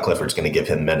don't see how Clifford's going to give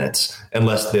him minutes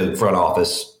unless the front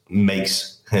office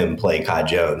makes him play Kai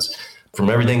Jones. From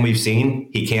everything we've seen,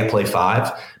 he can't play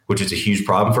 5, which is a huge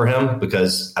problem for him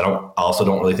because I also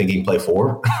don't really think he can play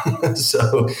 4.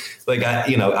 So,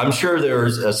 I'm sure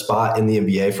there's a spot in the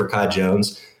NBA for Kai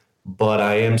Jones, but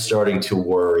I am starting to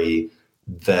worry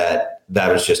that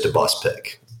was just a bust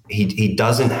pick. He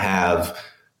doesn't have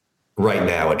right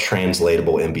now a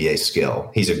translatable NBA skill.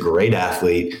 He's a great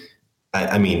athlete.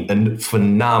 I mean, a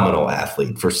phenomenal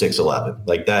athlete for 6'11".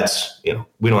 Like that's,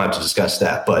 we don't have to discuss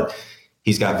that, but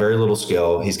he's got very little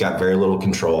skill. He's got very little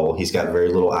control. He's got very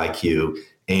little IQ.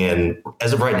 And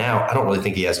as of right now, I don't really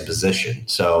think he has a position.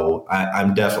 So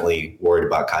I'm definitely worried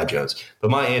about Kai Jones. But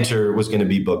my answer was going to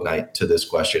be Bouknight to this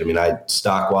question. I mean,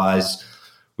 stock-wise,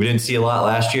 we didn't see a lot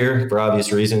last year for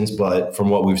obvious reasons, but from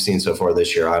what we've seen so far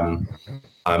this year, I'm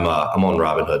on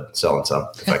Robinhood selling some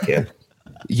if I can.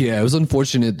 Yeah, it was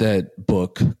unfortunate that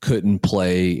Book couldn't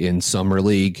play in Summer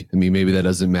League. I mean, maybe that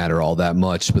doesn't matter all that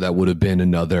much, but that would have been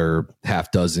another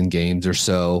half dozen games or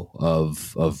so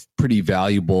of pretty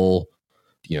valuable,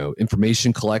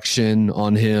 information collection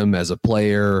on him as a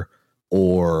player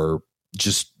or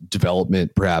just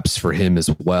development perhaps for him as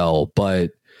well.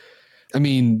 But I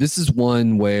mean, this is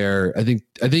one where I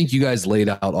think you guys laid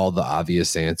out all the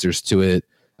obvious answers to it.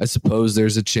 I suppose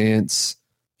there's a chance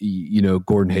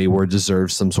Gordon Hayward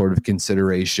deserves some sort of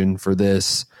consideration for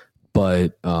this,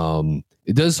 but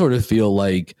it does sort of feel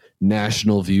like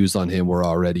national views on him were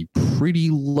already pretty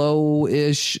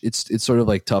low-ish. It's sort of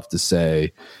like tough to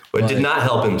say. But did not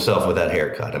help himself with that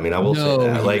haircut. I mean, I will say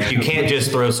that. Like, you can't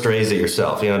just throw strays at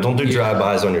yourself. Don't do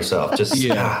drive-bys on yourself. Just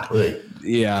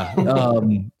Yeah.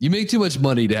 You make too much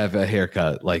money to have a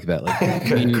haircut like that.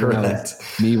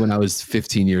 Like me when I was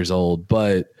 15 years old.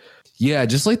 But yeah,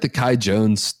 just like the Kai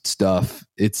Jones stuff,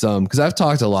 it's because I've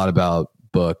talked a lot about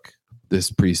Book this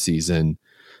preseason,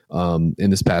 in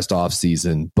this past off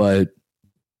season, but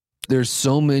there's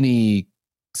so many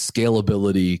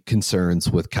scalability concerns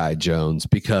with Kai Jones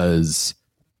because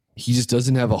he just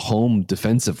doesn't have a home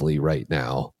defensively right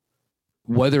now.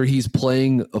 Whether he's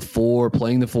playing the 4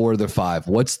 or the 5,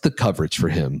 what's the coverage for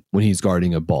him when he's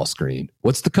guarding a ball screen?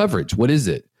 What's the coverage? What is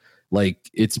it? Like,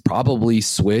 it's probably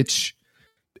switch.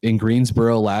 In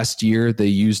Greensboro last year, they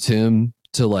used him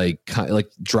to like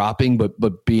dropping,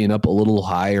 but being up a little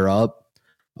higher up.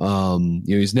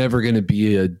 He's never going to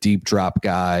be a deep drop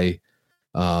guy.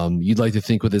 You'd like to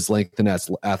think with his length and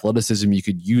athleticism, you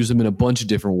could use him in a bunch of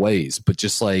different ways, but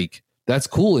just like, that's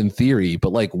cool in theory,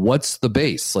 but like, what's the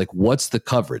base? Like, what's the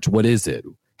coverage? What is it?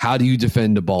 How do you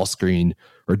defend a ball screen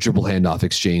or dribble handoff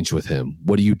exchange with him?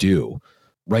 What do you do?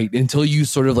 Right? Until you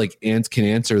sort of like can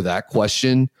answer that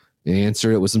question and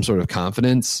answer it with some sort of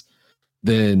confidence,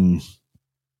 then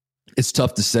it's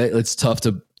tough to say. It's tough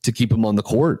to keep him on the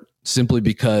court simply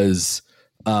because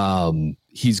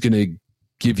he's going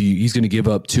to give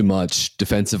up too much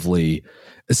defensively.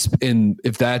 And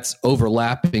if that's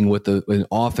overlapping with an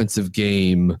offensive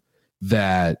game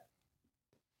that,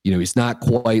 he's not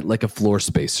quite like a floor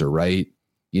spacer, right?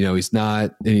 He's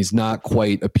not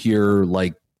quite a pure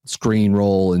like screen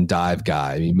roll and dive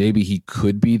guy. I mean, maybe he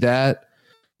could be that,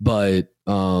 but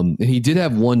and he did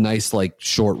have one nice like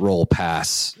short roll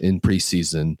pass in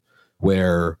preseason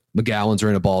where McGowan's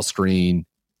ran a ball screen,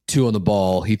 2 on the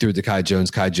ball. He threw it to Kai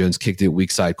Jones. Kai Jones kicked it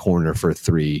weak side corner for a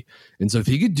 3. And so if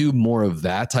he could do more of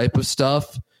that type of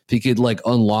stuff, if he could like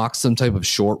unlock some type of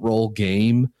short roll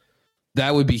game,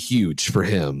 that would be huge for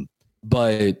him.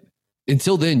 But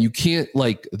until then, you can't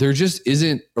there just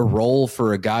isn't a role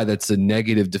for a guy that's a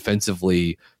negative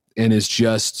defensively and is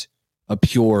just a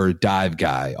pure dive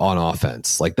guy on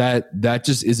offense. Like that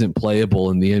just isn't playable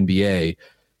in the NBA.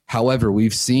 However,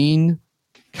 we've seen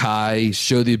Kai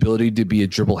show the ability to be a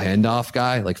dribble handoff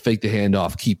guy, like fake the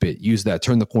handoff, keep it, use that,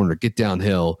 turn the corner, get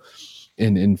downhill,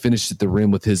 and finish at the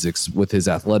rim with his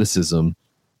athleticism.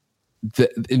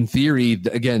 In theory,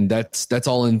 again, that's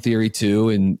all in theory too,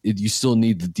 and you still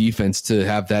need the defense to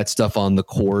have that stuff on the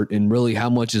court. And really, how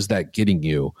much is that getting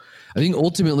you? I think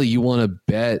ultimately you want to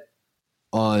bet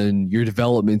on your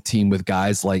development team with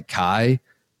guys like Kai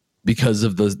because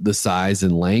of the size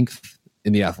and length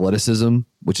and the athleticism,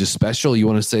 which is special. You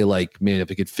want to say like, man, if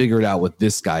we could figure it out with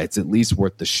this guy, it's at least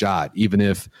worth the shot, even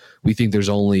if we think there's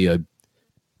only a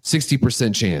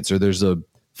 60% chance or there's a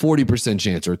 40%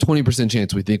 chance or a 20%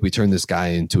 chance we think we turn this guy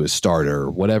into a starter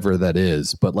or whatever that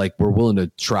is. But like, we're willing to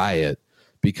try it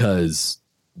because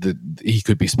he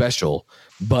could be special.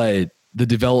 But the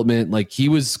development, like he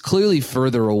was clearly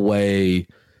further away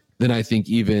than I think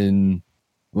even,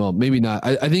 well, maybe not.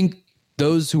 I think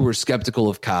those who were skeptical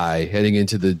of Kai heading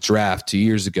into the draft 2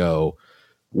 years ago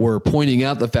were pointing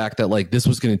out the fact that like this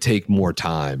was going to take more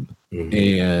time.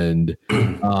 Mm-hmm.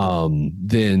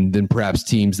 And then perhaps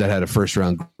teams that had a first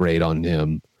round grade on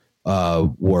him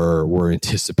were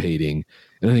anticipating.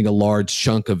 And I think a large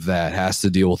chunk of that has to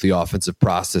deal with the offensive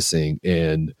processing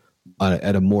and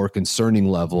at a more concerning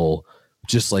level,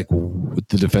 just like with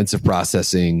the defensive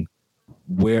processing,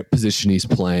 where position he's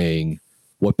playing,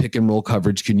 what pick and roll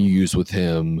coverage can you use with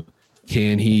him?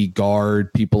 Can he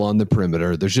guard people on the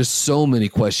perimeter? There's just so many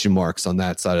question marks on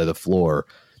that side of the floor.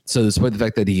 So despite the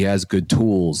fact that he has good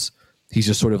tools, he's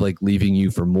just sort of like leaving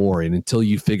you for more. And until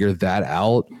you figure that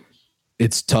out,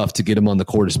 it's tough to get him on the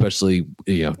court, especially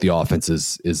if the offense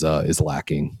is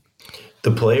lacking.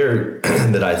 The player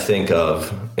that I think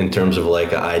of in terms of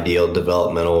like an ideal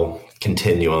developmental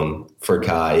continuum for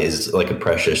Kai is like a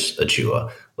Precious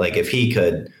Achiuwa. Like if he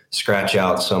could scratch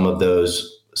out some of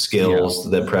those skills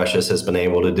that Precious has been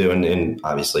able to do, and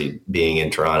obviously being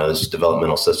in Toronto's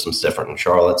developmental system is different than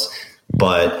Charlotte's,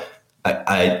 but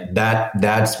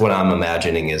that's what I'm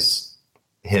imagining is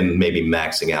him maybe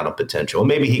maxing out a potential.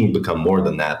 Maybe he can become more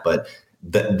than that, but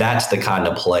that's the kind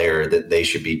of player that they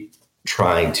should be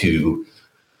trying to.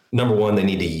 Number one, they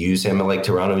need to use him like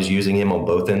Toronto is using him on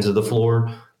both ends of the floor.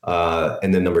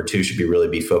 And then number two should really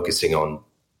be focusing on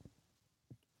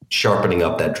sharpening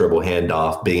up that dribble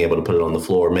handoff, being able to put it on the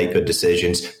floor, make good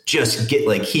decisions, just get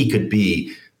like he could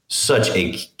be such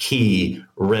a key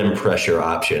rim pressure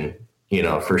option,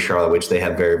 for Charlotte, which they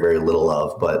have very, very little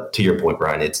of. But to your point,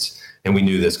 Brian, and we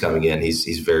knew this coming in,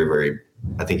 he's very, very,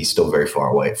 I think he's still very far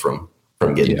away from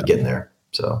getting there.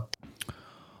 So.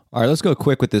 All right, let's go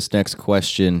quick with this next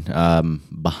question.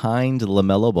 Behind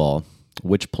LaMelo Ball,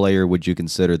 which player would you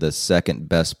consider the second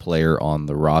best player on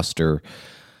the roster?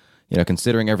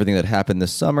 Considering everything that happened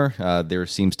this summer, there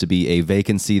seems to be a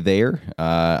vacancy there.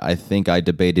 I think I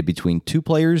debated between two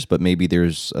players, but maybe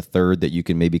there's a third that you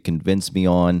can maybe convince me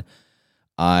on.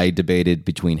 I debated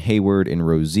between Hayward and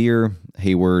Rozier.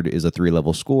 Hayward is a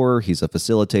 3-level scorer. He's a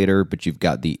facilitator, but you've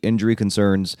got the injury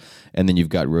concerns. And then you've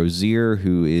got Rozier,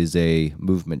 who is a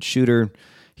movement shooter.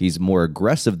 He's more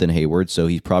aggressive than Hayward, so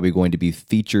he's probably going to be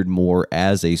featured more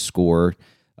as a scorer.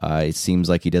 It seems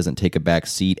like he doesn't take a back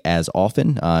seat as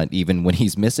often, even when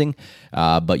he's missing,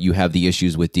 but you have the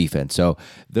issues with defense. So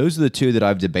those are the two that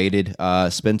I've debated.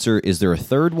 Spencer, is there a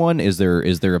third one? Is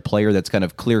there a player that's kind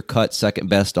of clear-cut second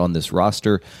best on this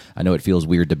roster? I know it feels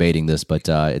weird debating this, but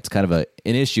it's kind of an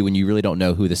issue when you really don't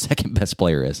know who the second best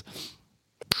player is.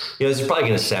 This is probably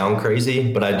going to sound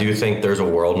crazy, but I do think there's a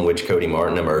world in which Cody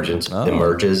Martin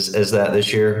emerges as that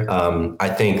this year. I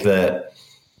think that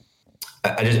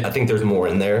I think there's more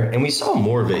in there, and we saw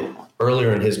more of it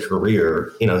earlier in his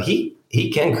career.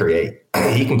 He can create,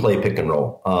 he can play pick and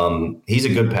roll. He's a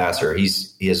good passer. He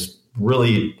is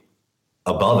really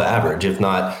above average, if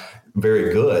not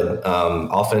very good,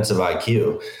 offensive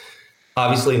IQ.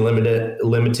 Obviously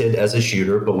limited as a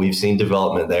shooter, but we've seen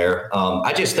development there.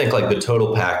 I just think like the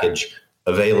total package,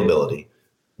 availability,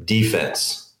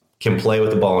 defense, can play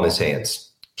with the ball in his hands.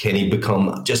 Can he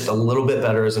become just a little bit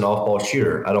better as an off-ball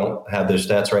shooter? I don't have those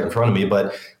stats right in front of me,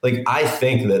 but I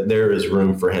think that there is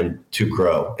room for him to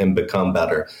grow and become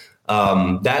better.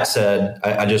 That said,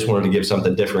 I just wanted to give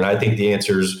something different. I think the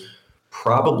answer is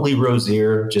probably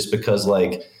Rozier, just because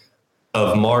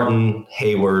of Martin,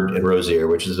 Hayward, and Rozier,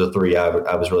 which is the three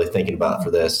I was really thinking about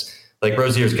for this.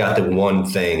 Rozier's got the one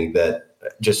thing that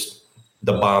just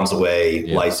the bombs away,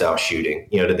 lights out shooting,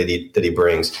 that he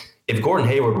brings. If Gordon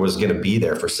Hayward was going to be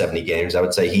there for 70 games, I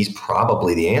would say he's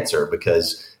probably the answer,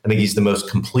 because I think he's the most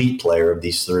complete player of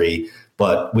these three,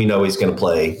 but we know he's going to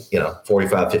play,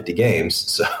 45, 50 games.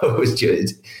 So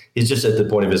he's just at the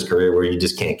point of his career where you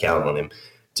just can't count on him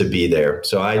to be there.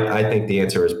 So I think the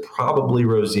answer is probably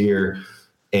Rozier.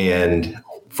 And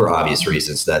for obvious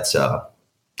reasons, that's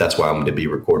why I'm going to be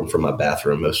recording from my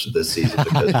bathroom most of this season,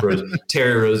 because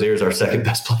Terry Rozier is our second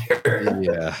best player.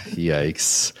 Yeah.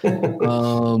 Yikes.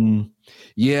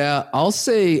 I'll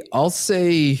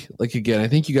say again, I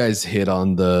think you guys hit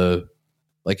on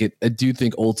I do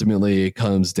think ultimately it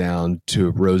comes down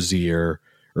to Rozier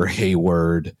or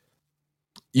Hayward.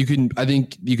 I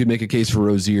think you could make a case for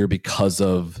Rozier because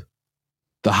of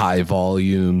the high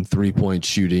volume 3-point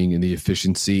shooting and the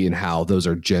efficiency and how those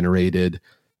are generated.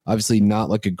 Obviously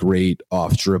not a great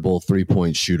off dribble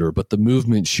 3-point shooter, but the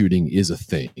movement shooting is a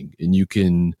thing, and you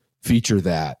can feature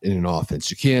that in an offense.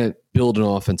 You can't build an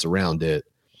offense around it,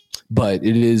 but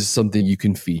it is something you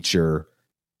can feature.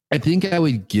 I think I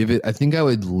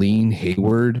would lean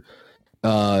Hayward.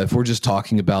 If we're just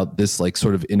talking about this,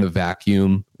 sort of in a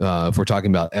vacuum, if we're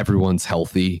talking about everyone's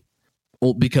healthy,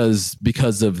 because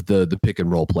of the pick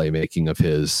and roll playmaking of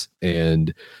his.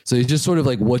 And so it's just sort of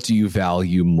what do you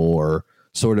value more?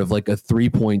 Sort of a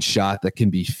 3-point shot that can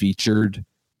be featured,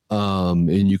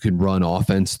 and you can run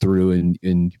offense through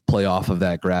and play off of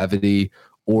that gravity,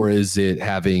 or is it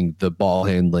having the ball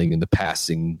handling and the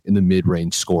passing and the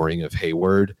mid-range scoring of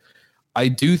Hayward? I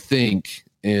do think,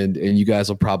 and you guys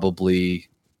will probably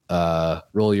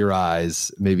roll your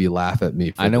eyes, maybe laugh at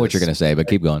me. I know what you're going to say, but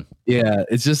keep going. Yeah,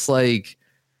 it's just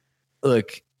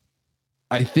look,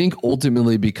 I think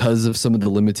ultimately because of some of the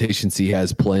limitations he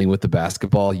has playing with the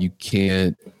basketball, you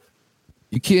can't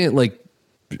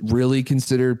really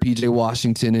consider PJ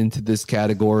Washington into this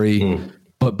category.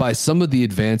 But by some of the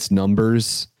advanced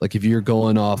numbers, if you're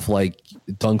going off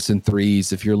dunks and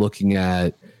threes, if you're looking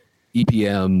at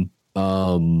EPM,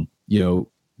 PJ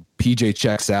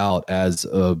checks out as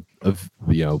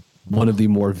one of the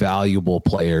more valuable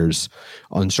players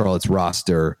on Charlotte's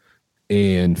roster,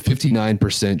 and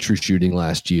 59% true shooting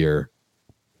last year.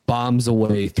 Bombs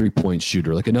away 3-point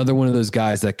shooter, another one of those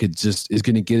guys that is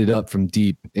going to get it up from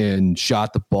deep, and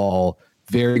shot the ball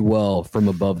very well from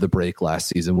above the break last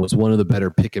season. Was one of the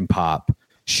better pick and pop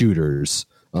shooters.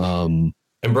 And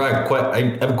Brian,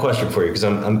 I have a question for you, because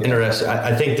I'm interested.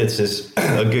 I think this is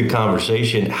a good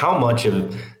conversation. How much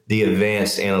of the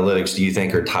advanced analytics do you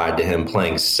think are tied to him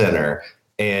playing center?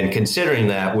 And considering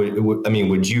that,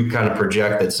 would you kind of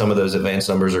project that some of those advanced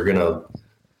numbers are going to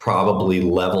probably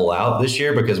level out this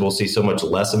year because we'll see so much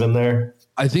less of him there?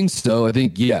 I think so. I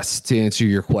think, yes, to answer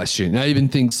your question. And I even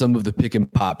think some of the pick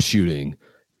and pop shooting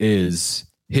is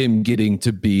him getting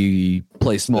to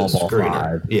play small ball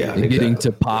five, and getting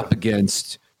to pop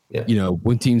against,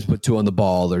 when teams put two on the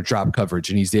ball or drop coverage,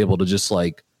 and he's able to just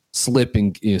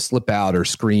slip out or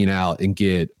screen out and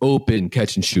get open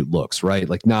catch and shoot looks, right?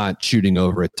 Like not shooting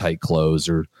over a tight close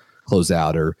or close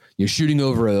out, or you're shooting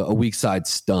over a weak side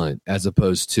stunt as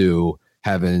opposed to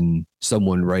having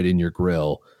someone right in your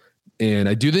grill. And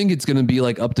I do think it's going to be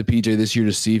like up to PJ this year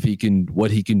to see if what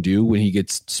he can do when he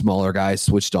gets smaller guys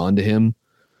switched on to him,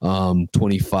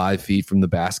 25 feet from the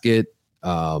basket.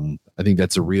 I think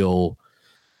that's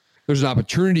there's an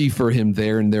opportunity for him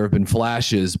there, and there have been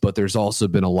flashes, but there's also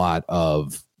been a lot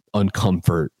of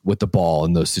uncomfort with the ball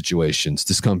in those situations,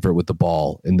 discomfort with the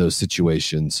ball in those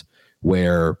situations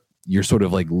where you're sort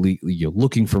of like you're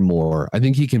looking for more. I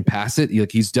think he can pass it.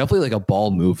 He's definitely like a ball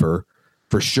mover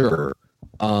for sure.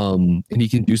 And he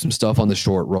can do some stuff on the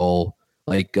short roll,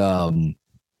 like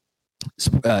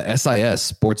SIS,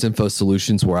 Sports Info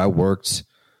Solutions, where I worked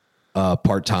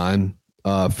part-time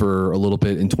for a little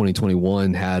bit in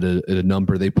 2021, had a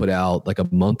number they put out like a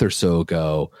month or so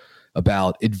ago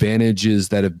about advantages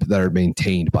that are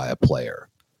maintained by a player.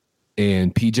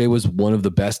 And PJ was one of the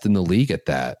best in the league at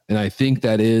that. And I think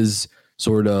that is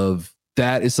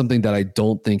something that I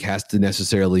don't think has to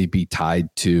necessarily be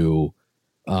tied to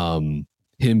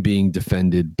him being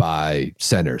defended by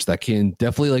centers. That can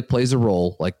definitely plays a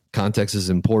role. Like context is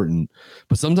important,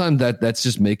 but sometimes that's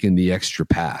just making the extra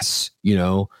pass,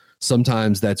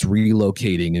 sometimes that's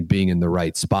relocating and being in the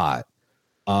right spot.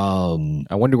 I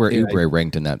wonder where Oubre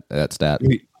ranked in that stat.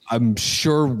 I'm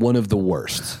sure one of the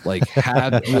worst. Would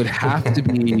have to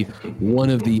be one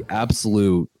of the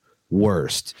absolute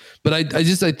worst. But I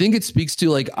think it speaks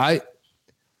to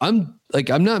I'm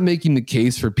not making the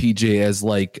case for PJ as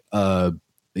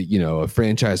a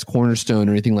franchise cornerstone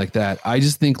or anything like that. I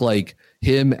just think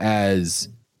him as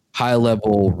high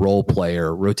level role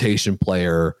player, rotation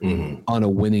player on a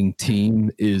winning team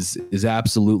is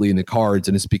absolutely in the cards.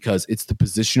 And it's because it's the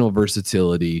positional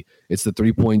versatility, it's the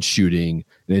 3-point shooting,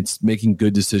 and it's making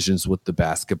good decisions with the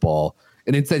basketball.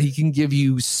 And it's that he can give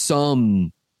you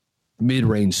some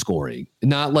mid-range scoring,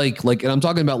 not and I'm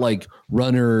talking about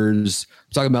runners,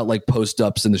 I'm talking about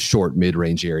post-ups in the short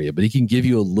mid-range area, but he can give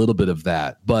you a little bit of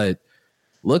that. But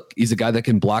look, he's a guy that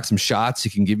can block some shots. He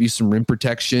can give you some rim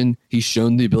protection. He's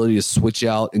shown the ability to switch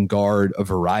out and guard a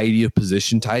variety of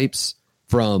position types,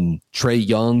 from Trae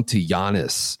Young to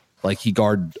Giannis. He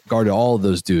guarded all of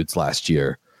those dudes last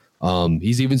year.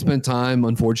 He's even spent time,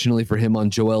 unfortunately for him, on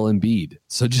Joel Embiid.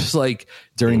 So just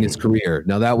during his career.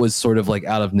 Now that was sort of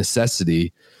out of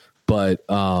necessity, but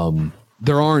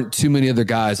there aren't too many other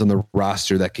guys on the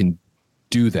roster that can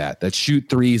do that shoot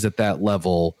threes at that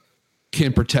level,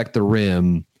 can protect the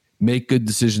rim, make good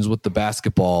decisions with the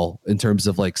basketball in terms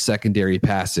of secondary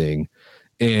passing,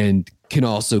 and can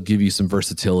also give you some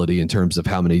versatility in terms of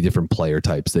how many different player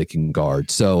types they can guard.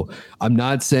 So I'm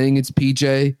not saying it's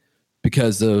PJ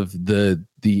because of the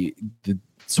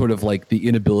sort of the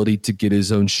inability to get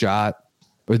his own shot,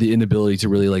 or the inability to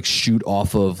really shoot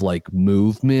off of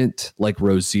movement like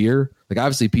Rozier.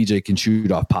 Obviously PJ can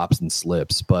shoot off pops and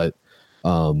slips, but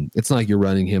it's not like you're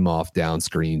running him off down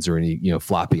screens or any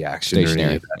floppy action stationary, or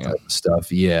any of that type of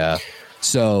stuff. Yeah.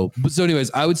 So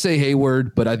anyways, I would say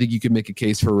Hayward, but I think you could make a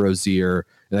case for Rozier,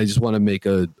 and I just want to make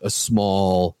a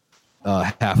small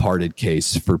half-hearted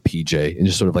case for PJ and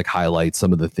just sort of highlight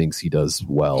some of the things he does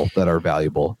well that are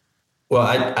valuable. Well,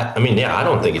 I mean, I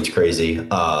don't think it's crazy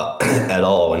at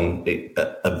all. And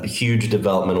a huge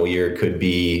developmental year could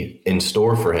be in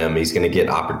store for him. He's going to get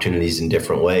opportunities in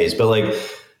different ways, but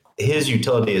his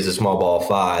utility as a small ball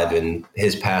 5 and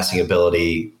his passing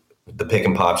ability, the pick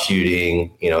and pop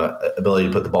shooting, ability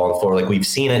to put the ball on the floor, we've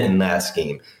seen it in that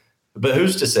scheme. But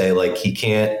who's to say he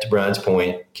can't, to Brian's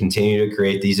point, continue to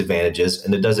create these advantages,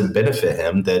 and it doesn't benefit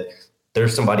him that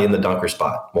there's somebody in the dunker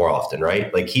spot more often,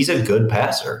 right? He's a good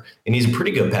passer, and he's a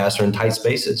pretty good passer in tight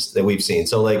spaces that we've seen.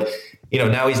 So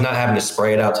now he's not having to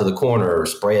spray it out to the corner or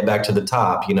spray it back to the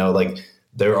top.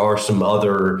 There are some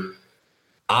other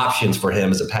options for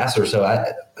him as a passer. So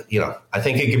I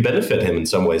think it could benefit him in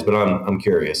some ways, but I'm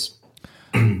curious.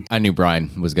 I knew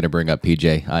Brian was going to bring up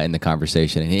PJ in the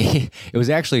conversation, and it was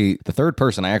actually the third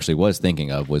person I actually was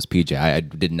thinking of was PJ. I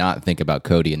did not think about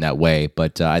Cody in that way,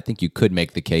 but I think you could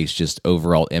make the case just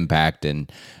overall impact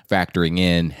and factoring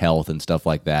in health and stuff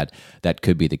like that. That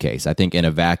could be the case. I think in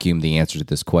a vacuum, the answer to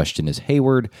this question is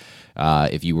Hayward.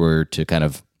 If you were to kind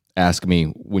of ask me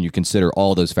when you consider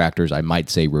all those factors, I might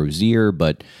say Rozier,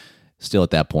 but still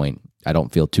at that point, I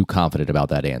don't feel too confident about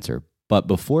that answer. But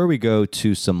before we go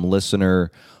to some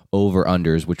listener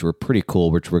over-unders, which were pretty cool,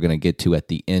 which we're going to get to at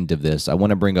the end of this, I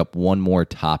want to bring up one more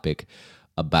topic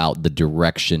about the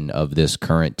direction of this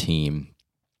current team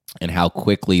and how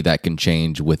quickly that can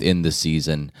change within the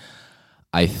season.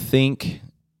 I think,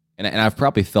 And I've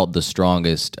probably felt the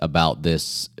strongest about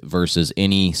this versus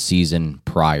any season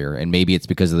prior. And maybe it's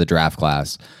because of the draft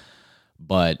class.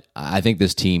 But I think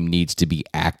this team needs to be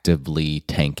actively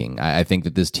tanking. I think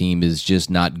that this team is just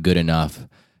not good enough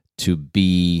to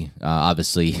be,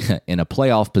 obviously, in a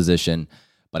playoff position.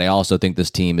 But I also think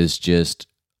this team is just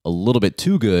a little bit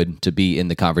too good to be in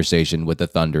the conversation with the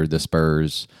Thunder, the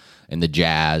Spurs, and the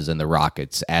Jazz and the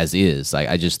Rockets as is.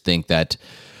 I just think that,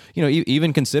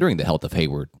 even considering the health of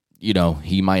Hayward,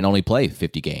 he might only play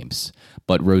 50 games.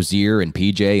 But Rozier and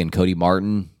PJ and Cody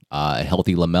Martin, a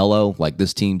healthy LaMelo, like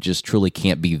this team just truly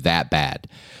can't be that bad.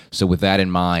 So with that in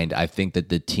mind, I think that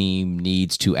the team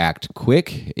needs to act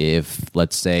quick. If,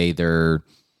 let's say, they're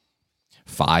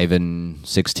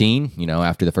 5-16,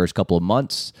 after the first couple of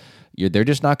months, they're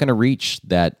just not going to reach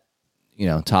that,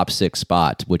 top 6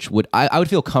 spot, which I would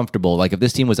feel comfortable. Like if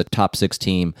this team was a top 6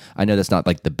 team, I know that's not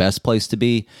like the best place to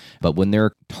be, but when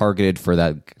they're targeted for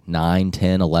that 9,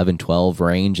 10, 11, 12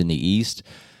 range in the East,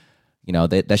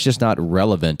 that's just not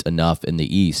relevant enough in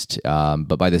the East.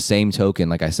 But by the same token,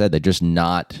 like I said, they're just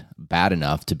not bad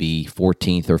enough to be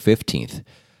 14th or 15th.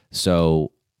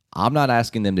 So I'm not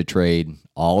asking them to trade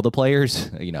all the players,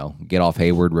 get off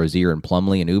Hayward, Rozier, and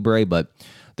Plumlee and Oubre, but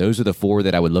those are the 4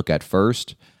 that I would look at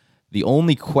first. The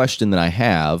only question that I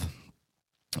have,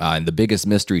 and the biggest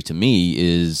mystery to me,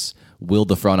 is will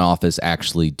the front office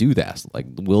actually do that? Like,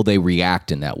 will they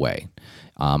react in that way?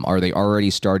 Are they already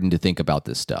starting to think about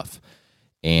this stuff?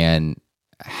 And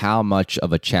how much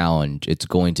of a challenge it's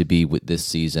going to be with this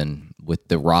season with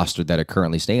the roster that it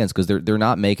currently stands, because they're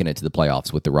not making it to the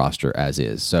playoffs with the roster as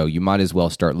is. So you might as well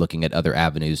start looking at other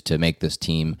avenues to make this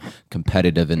team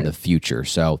competitive in the future.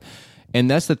 So, and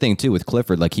that's the thing too with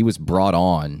Clifford, like he was brought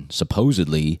on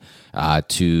supposedly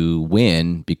to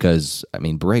win because,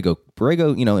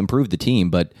 Borrego, improved the team,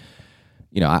 but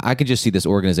I could just see this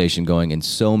organization going in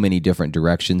so many different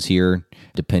directions here,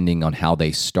 depending on how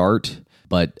they start.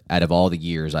 But out of all the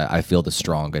years, I feel the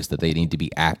strongest that they need to be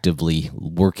actively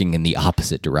working in the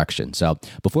opposite direction. So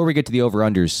before we get to the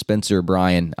over-unders, Spencer,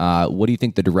 Brian, what do you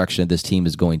think the direction of this team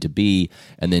is going to be?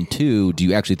 And then 2, do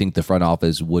you actually think the front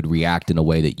office would react in a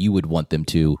way that you would want them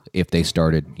to if they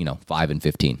started,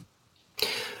 5-15?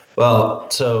 Well,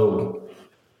 so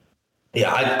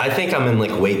yeah, I think I'm in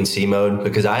like wait and see mode,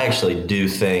 because I actually do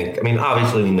think,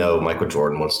 obviously we know Michael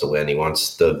Jordan wants to win. He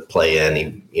wants to play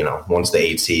in, he wants the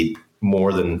 8 seed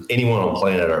more than anyone on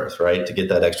planet Earth, right? To get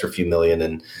that extra few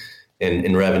million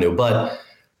in revenue. But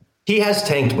he has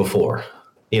tanked before.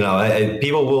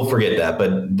 People will forget that,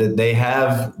 but they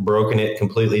have broken it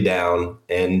completely down,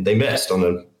 and they missed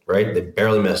they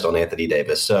barely missed on Anthony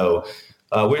Davis. So,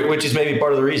 which is maybe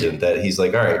part of the reason that he's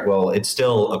like, all right, well, it's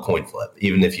still a coin flip,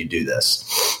 even if you do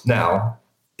this. Now,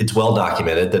 it's well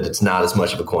documented that it's not as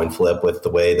much of a coin flip with the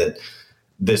way that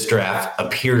this draft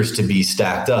appears to be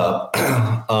stacked up.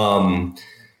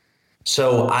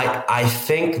 So I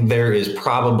think there is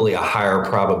probably a higher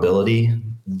probability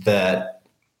that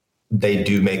they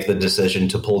do make the decision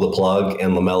to pull the plug,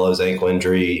 and LaMelo's ankle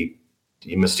injury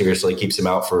mysteriously keeps him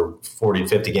out for 40 to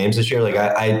 50 games this year. Like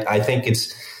I think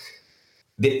it's,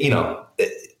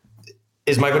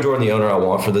 is Michael Jordan the owner I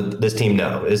want for this team?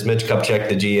 No. Is Mitch Kupchak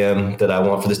the GM that I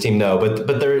want for this team? No.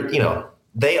 But they're,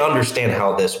 they understand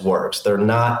how this works. They're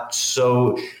not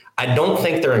so – I don't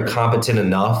think they're incompetent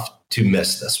enough to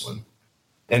miss this one.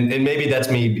 And maybe that's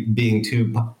me being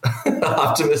too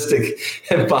optimistic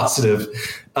and positive.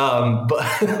 But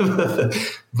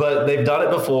they've done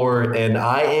it before, and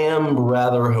I am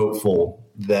rather hopeful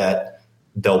that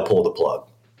they'll pull the plug.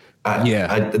 I've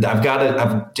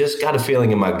just got a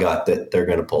feeling in my gut that they're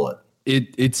going to pull it.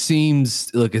 It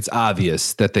seems, look, it's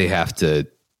obvious that they have to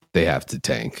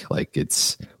tank. Like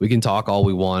we can talk all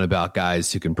we want about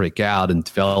guys who can break out and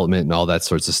development and all that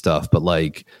sorts of stuff. But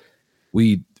like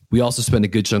we also spend a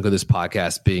good chunk of this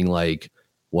podcast being like,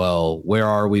 well, where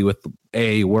are we with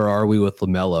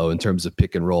LaMelo in terms of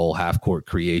pick and roll, half court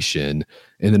creation?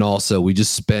 And then also we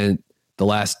just spent the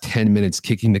last 10 minutes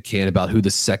kicking the can about who the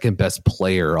second best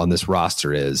player on this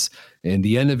roster is. And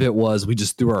the end of it was we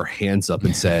just threw our hands up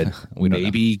and said,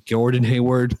 maybe Gordon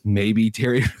Hayward, maybe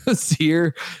Terry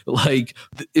Rozier. Like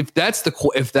if that's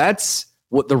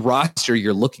what the roster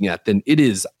you're looking at, then it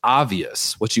is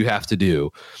obvious what you have to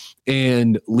do.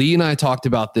 And Lee and I talked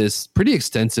about this pretty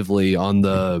extensively on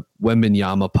the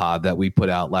Wembanyama pod that we put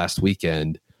out last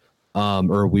weekend,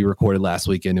 or we recorded last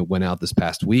weekend. It went out this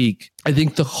past week. I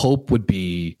think the hope would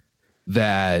be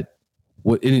that,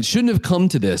 and it shouldn't have come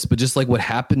to this, but just like what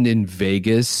happened in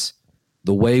Vegas,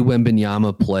 the way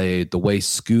Wembanyama played, the way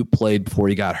Scoot played before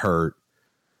he got hurt,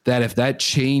 that if that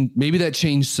changed, maybe that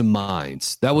changed some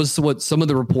minds. That was what some of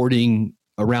the reporting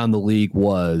around the league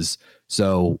was.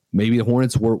 So maybe the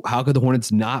Hornets how could the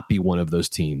Hornets not be one of those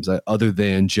teams other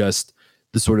than just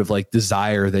the sort of like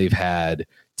desire they've had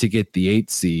to get the 8th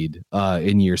seed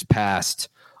in years past.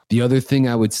 The other thing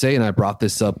I would say, and I brought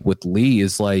this up with Lee,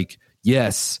 is like,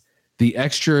 yes, the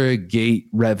extra gate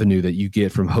revenue that you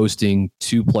get from hosting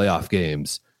 2 playoff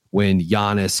games when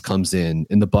Giannis comes in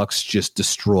and the Bucks just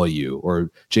destroy you,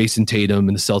 or Jason Tatum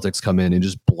and the Celtics come in and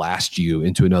just blast you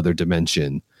into another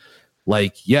dimension.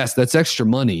 Like, yes, that's extra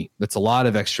money. That's a lot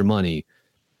of extra money,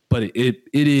 but it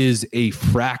is a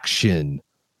fraction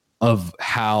of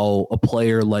how a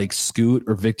player like Scoot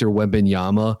or Victor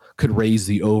Wembanyama could raise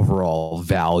the overall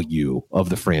value of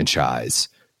the franchise,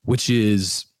 which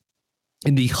is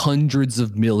in the hundreds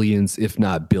of millions, if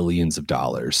not billions of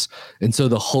dollars. And so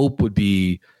the hope would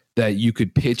be that you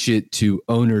could pitch it to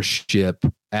ownership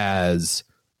as,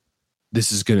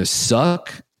 this is going to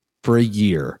suck for a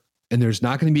year, and there's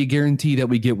not going to be a guarantee that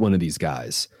we get one of these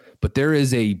guys, but there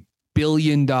is a $1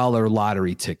 billion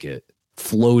lottery ticket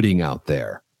floating out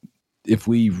there. If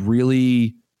we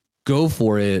really go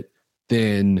for it,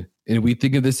 then, and we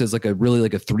think of this as like a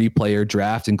 3-player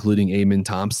draft, including Amen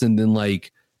Thompson, then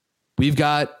like we've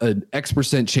got an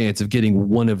X% chance of getting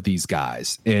one of these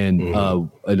guys and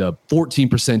a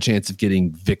 14% chance of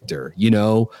getting Victor,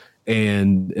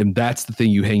 and that's the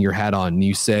thing you hang your hat on. And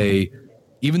you say,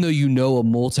 even though a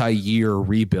multi-year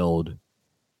rebuild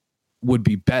would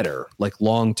be better, like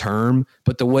long term,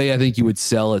 but the way I think you would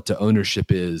sell it to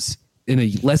ownership is,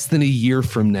 in less than a year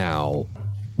from now,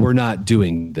 we're not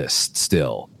doing this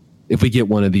still if we get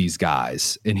one of these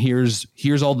guys. And here's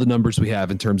all the numbers we have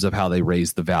in terms of how they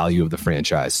raise the value of the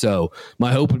franchise. So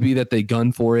my hope would be that they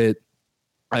gun for it.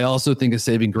 I also think a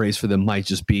saving grace for them might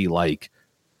just be like,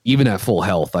 even at full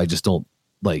health, I don't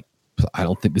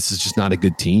think this is just not a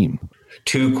good team.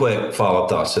 2 quick follow-up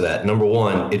thoughts to that. Number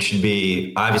one, it should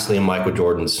be obviously in Michael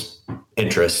Jordan's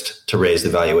interest to raise the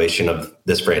valuation of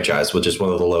this franchise, which is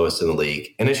one of the lowest in the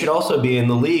league. And it should also be in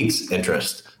the league's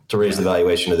interest to raise the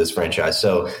valuation of this franchise.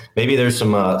 So maybe there's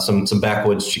some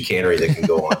backwoods chicanery that can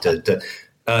go on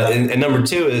and number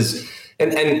 2 is,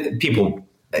 and people,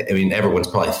 I mean, everyone's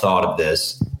probably thought of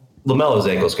this. LaMelo's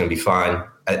ankle is going to be fine.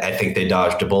 I think they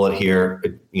dodged a bullet here,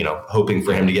 hoping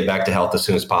for him to get back to health as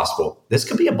soon as possible. This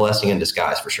could be a blessing in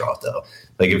disguise for Charlotte, though.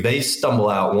 Like, if they stumble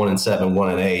out 1-7,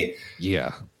 1-8,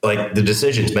 yeah, like, the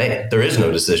decision's made. There is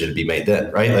no decision to be made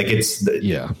then, right? Like,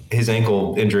 his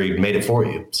ankle injury made it for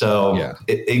you. So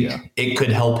it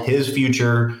could help his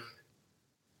future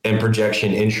and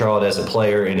projection in Charlotte as a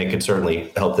player, and it could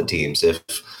certainly help the teams if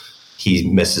he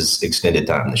misses extended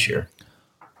time this year.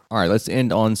 All right, let's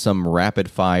end on some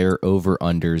rapid fire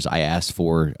over-unders. I asked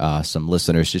for some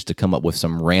listeners just to come up with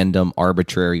some random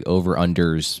arbitrary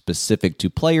over-unders specific to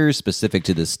players, specific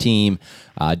to this team.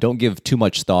 Don't give too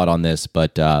much thought on this,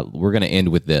 but we're going to end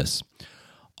with this.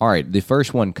 All right, the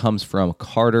first one comes from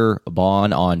Carter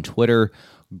Bond on Twitter.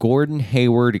 Gordon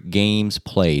Hayward games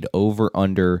played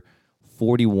over-under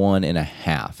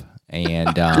 41.5.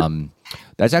 And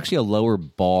that's actually a lower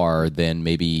bar than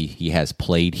maybe he has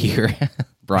played here.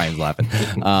 Brian's laughing.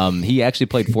 He actually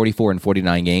played 44 and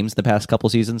 49 games the past couple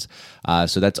seasons.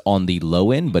 So that's on the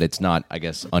low end, but it's not, I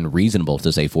guess, unreasonable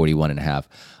to say 41.5.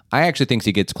 I actually think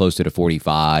he gets closer to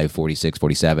 45, 46,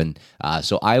 47.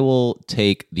 So I will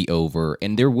take the over,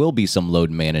 and there will be some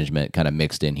load management kind of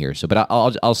mixed in here. So, but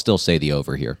I'll still say the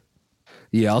over here.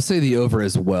 Yeah, I'll say the over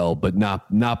as well, but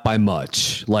not by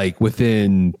much, like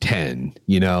within 10,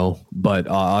 but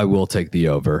I will take the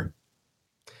over.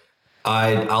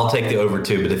 I'll take the over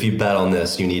too, but if you bet on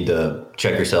this, you need to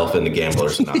check yourself into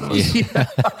Gamblers Anonymous.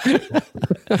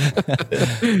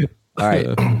 All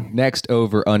right. Next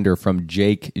over under from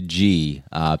Jake G.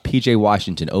 PJ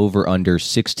Washington over under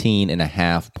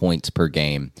 16.5 points per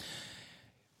game.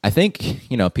 I think,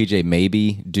 PJ may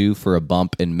be due for a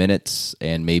bump in minutes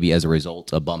and maybe as a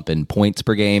result, a bump in points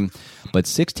per game. But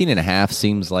 16.5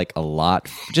 seems like a lot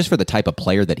just for the type of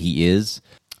player that he is.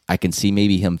 I can see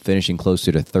maybe him finishing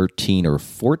closer to 13 or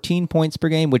 14 points per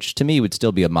game, which to me would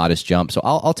still be a modest jump. So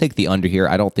I'll take the under here.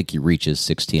 I don't think he reaches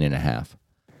 16.5.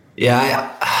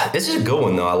 Yeah, this is a good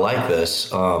one, though. I like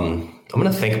this. I'm going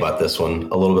to think about this one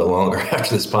a little bit longer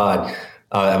after this pod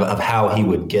of how he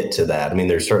would get to that. I mean,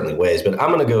 there's certainly ways, but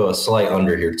I'm going to go a slight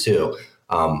under here, too.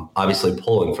 Obviously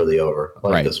pulling for the over. I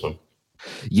like this one.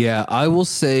 Yeah, I will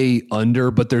say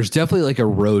under, but there's definitely like a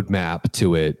roadmap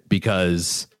to it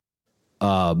because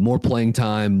more playing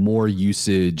time, more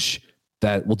usage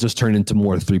that will just turn into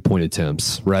more 3-point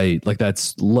attempts, right? Like that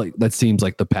seems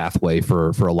like the pathway for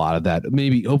a lot of that.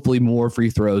 Maybe hopefully more free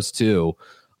throws too.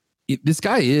 this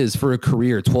guy is, for a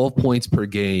career, 12 points per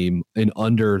game and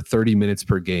under 30 minutes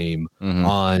per game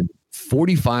on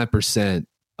 45%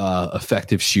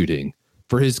 effective shooting.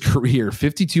 For his career,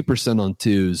 52% on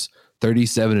twos,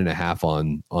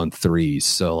 37.5 on threes.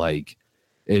 So like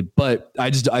but I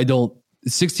don't,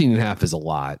 16.5 is a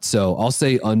lot. So I'll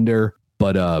say under,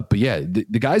 but yeah,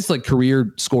 the guy's like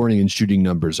career scoring and shooting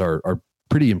numbers are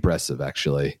pretty impressive,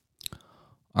 actually.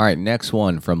 All right, next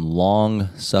one from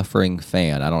long-suffering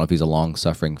fan. I don't know if he's a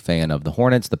long-suffering fan of the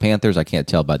Hornets, the Panthers. I can't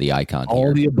tell by the icon here.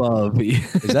 All the above.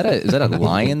 Is that a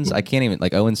Lions? I can't even,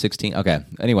 like 0-16. Okay,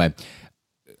 anyway.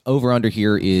 Over-under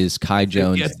here is Kai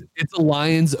Jones. Yes, it's a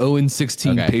Lions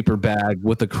 0-16 paper bag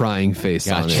with a crying face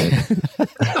on it.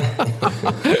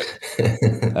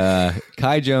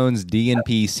 Kai Jones,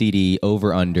 DNP CD,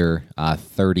 over-under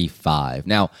 35.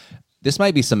 Now, this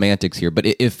might be semantics here, but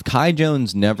if Kai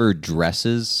Jones never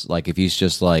dresses, like if he's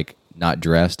just like not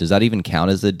dressed, does that even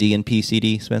count as a DNP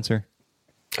CD, Spencer?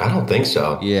 I don't think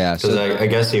so. Yeah. Because I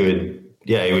guess he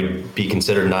would be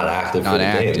considered not active. Not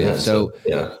active. Game, so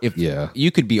yeah. You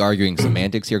could be arguing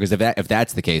semantics here, because if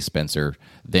that's the case, Spencer,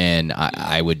 then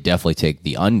I would definitely take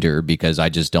the under, because I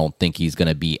just don't think he's going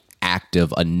to be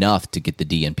active enough to get the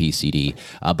DNP CD.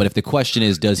 But if the question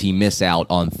is, does he miss out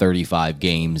on 35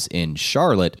 games in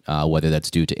Charlotte, whether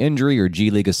that's due to injury or G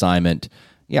League assignment,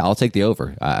 yeah, I'll take the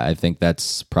over. I think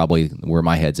that's probably where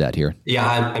my head's at here. Yeah,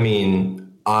 I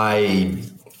mean, I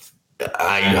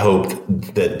hope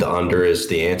that the under is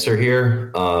the answer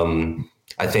here.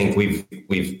 I think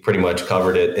we've pretty much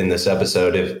covered it in this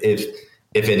episode. If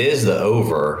it is the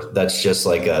over, that's just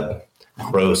like a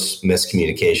gross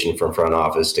miscommunication from front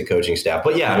office to coaching staff.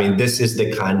 But yeah, I mean, this is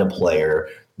the kind of player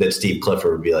that Steve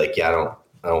Clifford would be like, yeah, I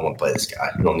don't want to play this guy.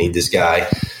 I don't need this guy.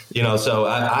 So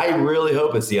I really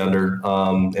hope it's the under,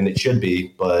 and it should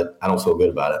be, but I don't feel good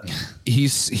about it.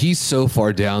 He's so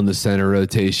far down the center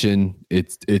rotation.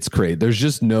 It's great. There's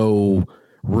just no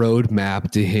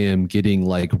roadmap to him getting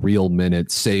like real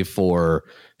minutes, save for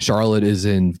Charlotte is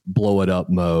in blow it up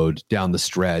mode down the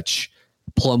stretch.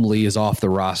 Plumlee is off the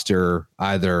roster.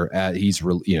 Either he's a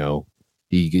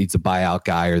buyout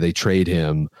guy or they trade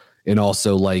him, and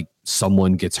also like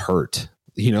someone gets hurt.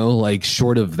 Like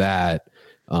short of that,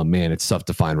 man, it's tough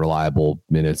to find reliable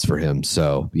minutes for him.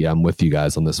 So yeah, I'm with you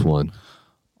guys on this one.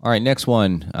 All right, next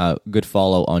one. Good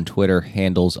follow on Twitter,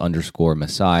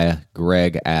 handles_Messiah.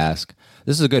 Greg asked,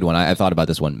 this is a good one. I thought about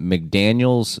this one.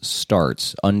 McDaniels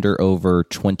starts under over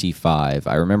 25.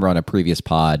 I remember on a previous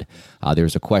pod, there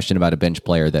was a question about a bench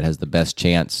player that has the best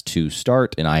chance to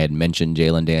start, and I had mentioned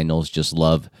Jalen Daniels. Just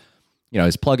love,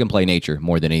 his plug-and-play nature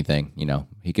more than anything.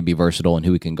 He can be versatile in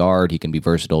who he can guard. He can be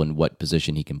versatile in what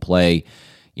position he can play.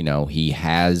 He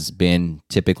has been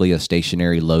typically a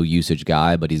stationary, low-usage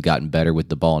guy, but he's gotten better with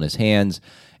the ball in his hands,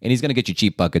 and he's going to get you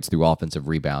cheap buckets through offensive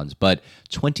rebounds. But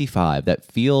 25, that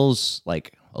feels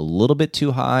like a little bit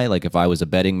too high, like if I was a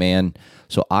betting man.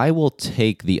 So I will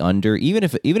take the under, even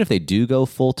if they do go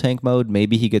full tank mode,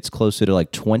 maybe he gets closer to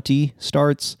like 20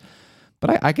 starts.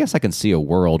 But I guess I can see a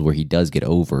world where he does get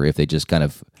over if they just kind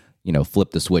of,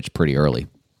 flip the switch pretty early.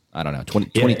 I don't know.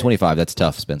 25, that's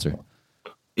tough, Spencer.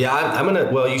 Yeah, I'm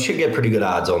gonna. Well, you should get pretty good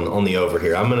odds on the over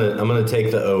here. I'm gonna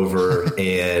take the over,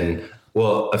 and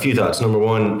a few thoughts. Number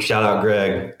one, shout out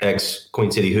Greg, ex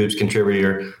Queen City Hoops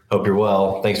contributor. Hope you're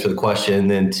well. Thanks for the question. And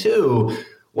then two,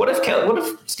 what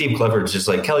if Steve Clifford's just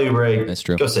like, Kelly Oubre, that's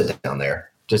true, go sit down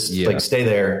there. Just like stay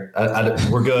there.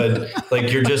 We're good.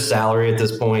 Like you're just salary at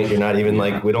this point. You're not even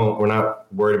like we're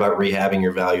not worried about rehabbing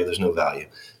your value. There's no value.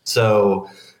 So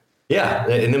yeah,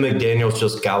 and then McDaniels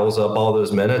just gobbles up all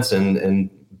those minutes and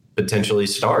potentially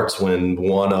starts when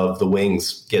one of the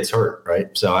wings gets hurt,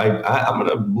 right? So I'm going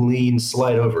to lean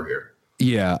slight over here.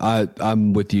 Yeah,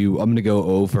 I'm with you. I'm going to go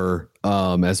over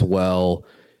as well.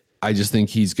 I just think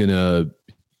he's going to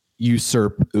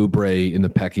usurp Oubre in the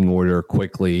pecking order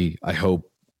quickly. I hope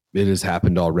it has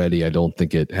happened already. I don't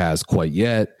think it has quite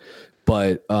yet.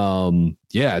 But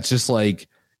yeah, it's just like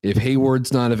if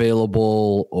Hayward's not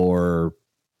available or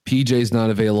PJ's not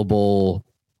available,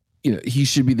 he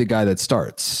should be the guy that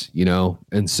starts,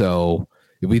 And so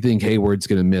if we think Hayward's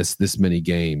going to miss this many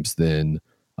games, then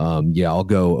I'll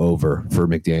go over for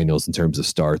McDaniels in terms of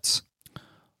starts.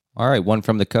 All right. One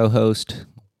from the co-host,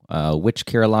 Which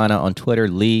Carolina on Twitter.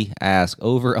 Lee asked,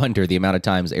 over under the amount of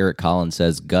times Eric Collins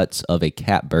says guts of a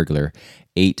cat burglar,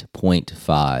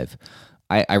 8.5.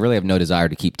 I really have no desire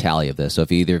to keep tally of this. So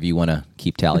if either of you want to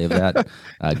keep tally of that,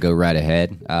 go right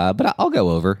ahead. But I'll go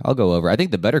over. I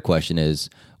think the better question is,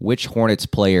 which Hornets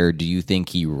player do you think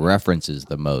he references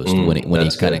the most when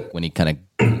he kind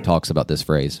of talks about this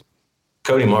phrase?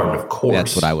 Cody Martin, of course.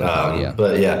 That's what I would have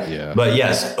thought, yeah. But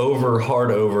yes,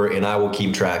 hard over, and I will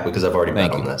keep track because I've already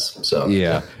bet on this. So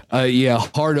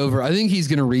hard over. I think he's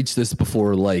going to reach this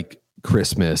before like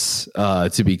Christmas,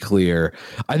 to be clear.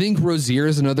 I think Rozier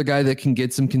is another guy that can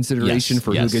get some consideration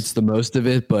who gets the most of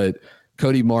it, but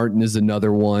Cody Martin is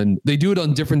another one. They do it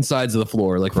on different sides of the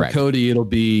floor. Like for Cody, it'll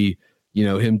be,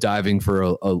 him diving for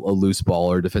a loose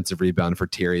ball or defensive rebound. For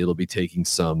Terry, it'll be taking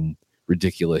some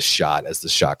ridiculous shot as the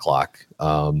shot clock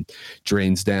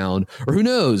drains down. Or who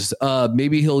knows,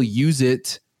 maybe he'll use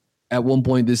it at one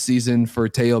point this season for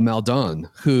Theo Maledon,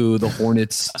 who the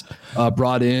Hornets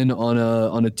brought in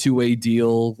on a two-way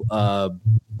deal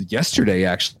yesterday,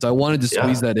 actually. So I wanted to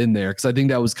squeeze that in there because I think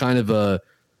that was kind of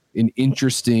an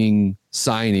interesting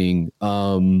signing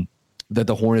that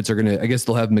the Hornets are going to, I guess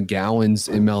they'll have McGowens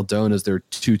and Maledon as their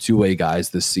two-way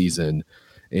guys this season.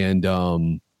 And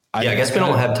I guess we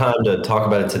don't have time to talk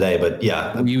about it today, but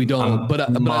we don't.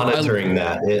 I'm monitoring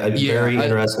that. Very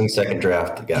interesting second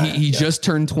draft guy. He just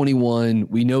turned 21.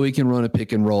 We know he can run a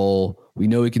pick and roll. We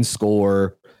know he can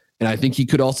score, and I think he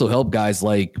could also help guys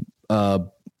like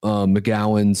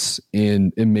McGowens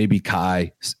and maybe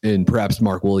Kai and perhaps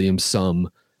Mark Williams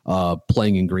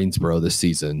playing in Greensboro this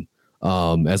season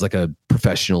as like a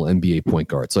professional NBA point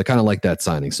guard. So I kind of like that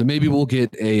signing. So maybe we'll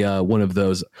get one of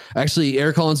those. Actually,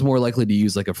 Eric Collins more likely to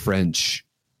use like a French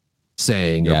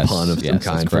saying or pun of some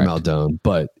kind from Maledon.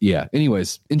 But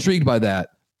anyways, intrigued by that.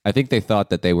 I think they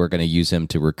thought that they were going to use him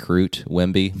to recruit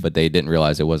Wemby, but they didn't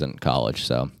realize it wasn't college.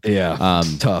 So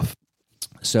tough.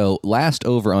 So last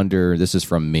over under, this is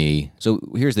from me. So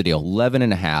here's the deal,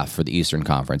 11.5 for the Eastern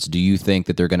Conference. Do you think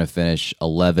that they're going to finish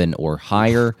 11 or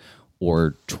higher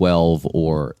or 12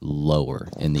 or lower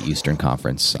in the Eastern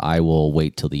Conference? I will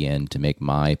wait till the end to make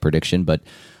my prediction. But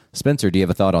Spencer, do you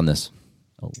have a thought on this?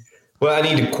 Well, I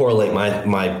need to correlate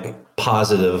my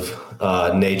positive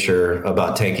nature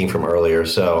about tanking from earlier.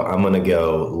 So I'm going to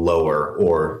go lower,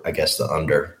 or I guess the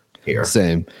under here.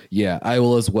 Same. Yeah, I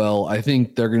will as well. I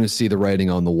think they're going to see the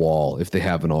writing on the wall if they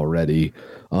haven't already.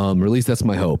 Or at least that's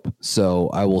my hope. So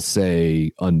I will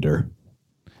say under.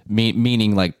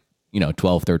 Meaning like,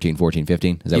 12, 13, 14,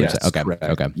 15? Is that what you're saying? Okay. Correct.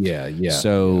 Okay. Yeah.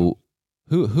 So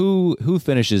who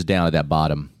finishes down at that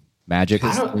bottom? Magic?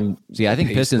 I think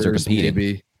Pistons are competing.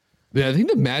 Maybe. Yeah, I think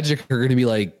the Magic are going to be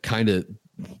like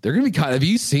have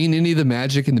you seen any of the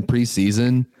Magic in the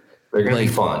preseason? They're going to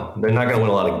be fun. They're not going to win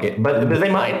a lot of games, but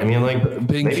they might. I mean, like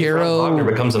Banchero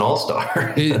becomes an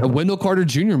all-star. Wendell Carter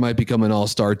Jr. might become an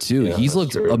all-star too. Yeah, he's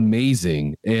looked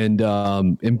amazing, and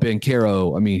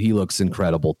Banchero, I mean, he looks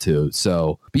incredible too.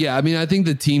 So, but yeah, I mean, I think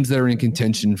the teams that are in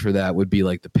contention for that would be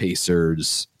like the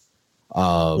Pacers,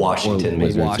 Washington,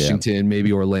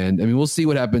 maybe Orlando. I mean, we'll see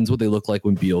what happens, what they look like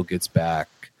when Beal gets back.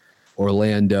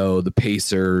 Orlando, the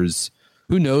Pacers.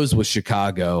 Who knows with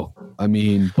Chicago? I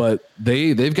mean, but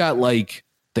they've got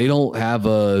they don't have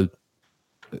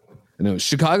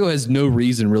Chicago has no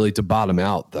reason really to bottom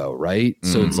out though, right?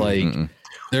 So it's like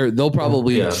they'll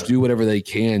probably do whatever they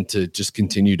can to just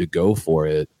continue to go for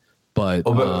it. But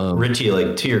Richie,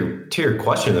 like to your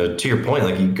question though, to your point,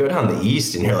 like you go down the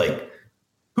East and you're like,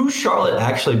 who's Charlotte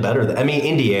actually better than? I mean,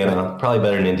 Indiana, probably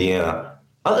better than Indiana.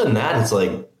 Other than that, it's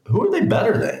like, who are they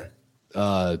better than?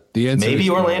 The answer maybe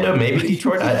Orlando, maybe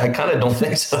Detroit. I kind of don't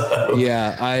think so.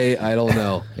 Yeah, I don't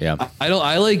know.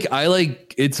 I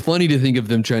like. It's funny to think of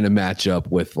them trying to match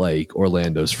up with like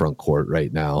Orlando's front court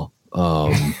right now.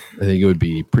 I think it would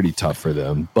be pretty tough for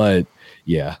them. But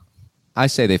yeah, I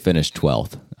say they finished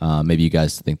 12th. Maybe you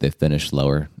guys think they finished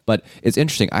lower, but it's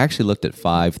interesting. I actually looked at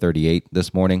 538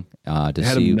 this morning to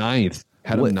see ninth.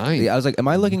 Had him ninth. I was like, am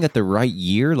I looking at the right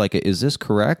year? Like, is this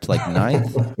correct? Like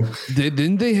ninth?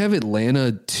 Didn't they have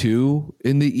Atlanta 2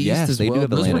 in the East as they well? do have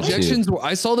those Atlanta projections too.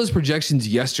 I saw those projections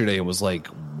yesterday and was like,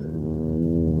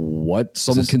 what?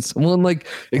 Someone like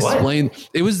explain? What?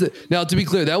 It was now to be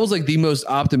clear, that was like the most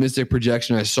optimistic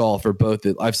projection I saw for both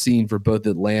I've seen for both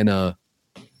Atlanta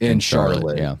and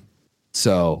Charlotte. Yeah.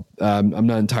 So I'm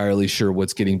not entirely sure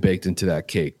what's getting baked into that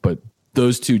cake, but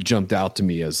those two jumped out to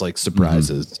me as like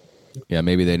surprises. Mm-hmm. Yeah,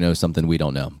 maybe they know something we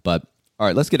don't know. But all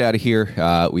right, let's get out of here.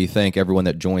 We thank everyone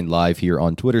that joined live here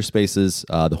on Twitter Spaces.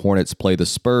 The Hornets play the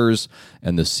Spurs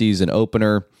in the season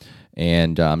opener,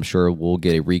 and I'm sure we'll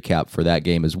get a recap for that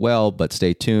game as well. But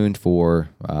stay tuned for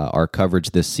our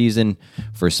coverage this season.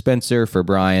 For Spencer, for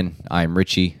Brian, I'm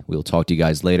Richie. We'll talk to you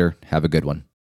guys later. Have a good one.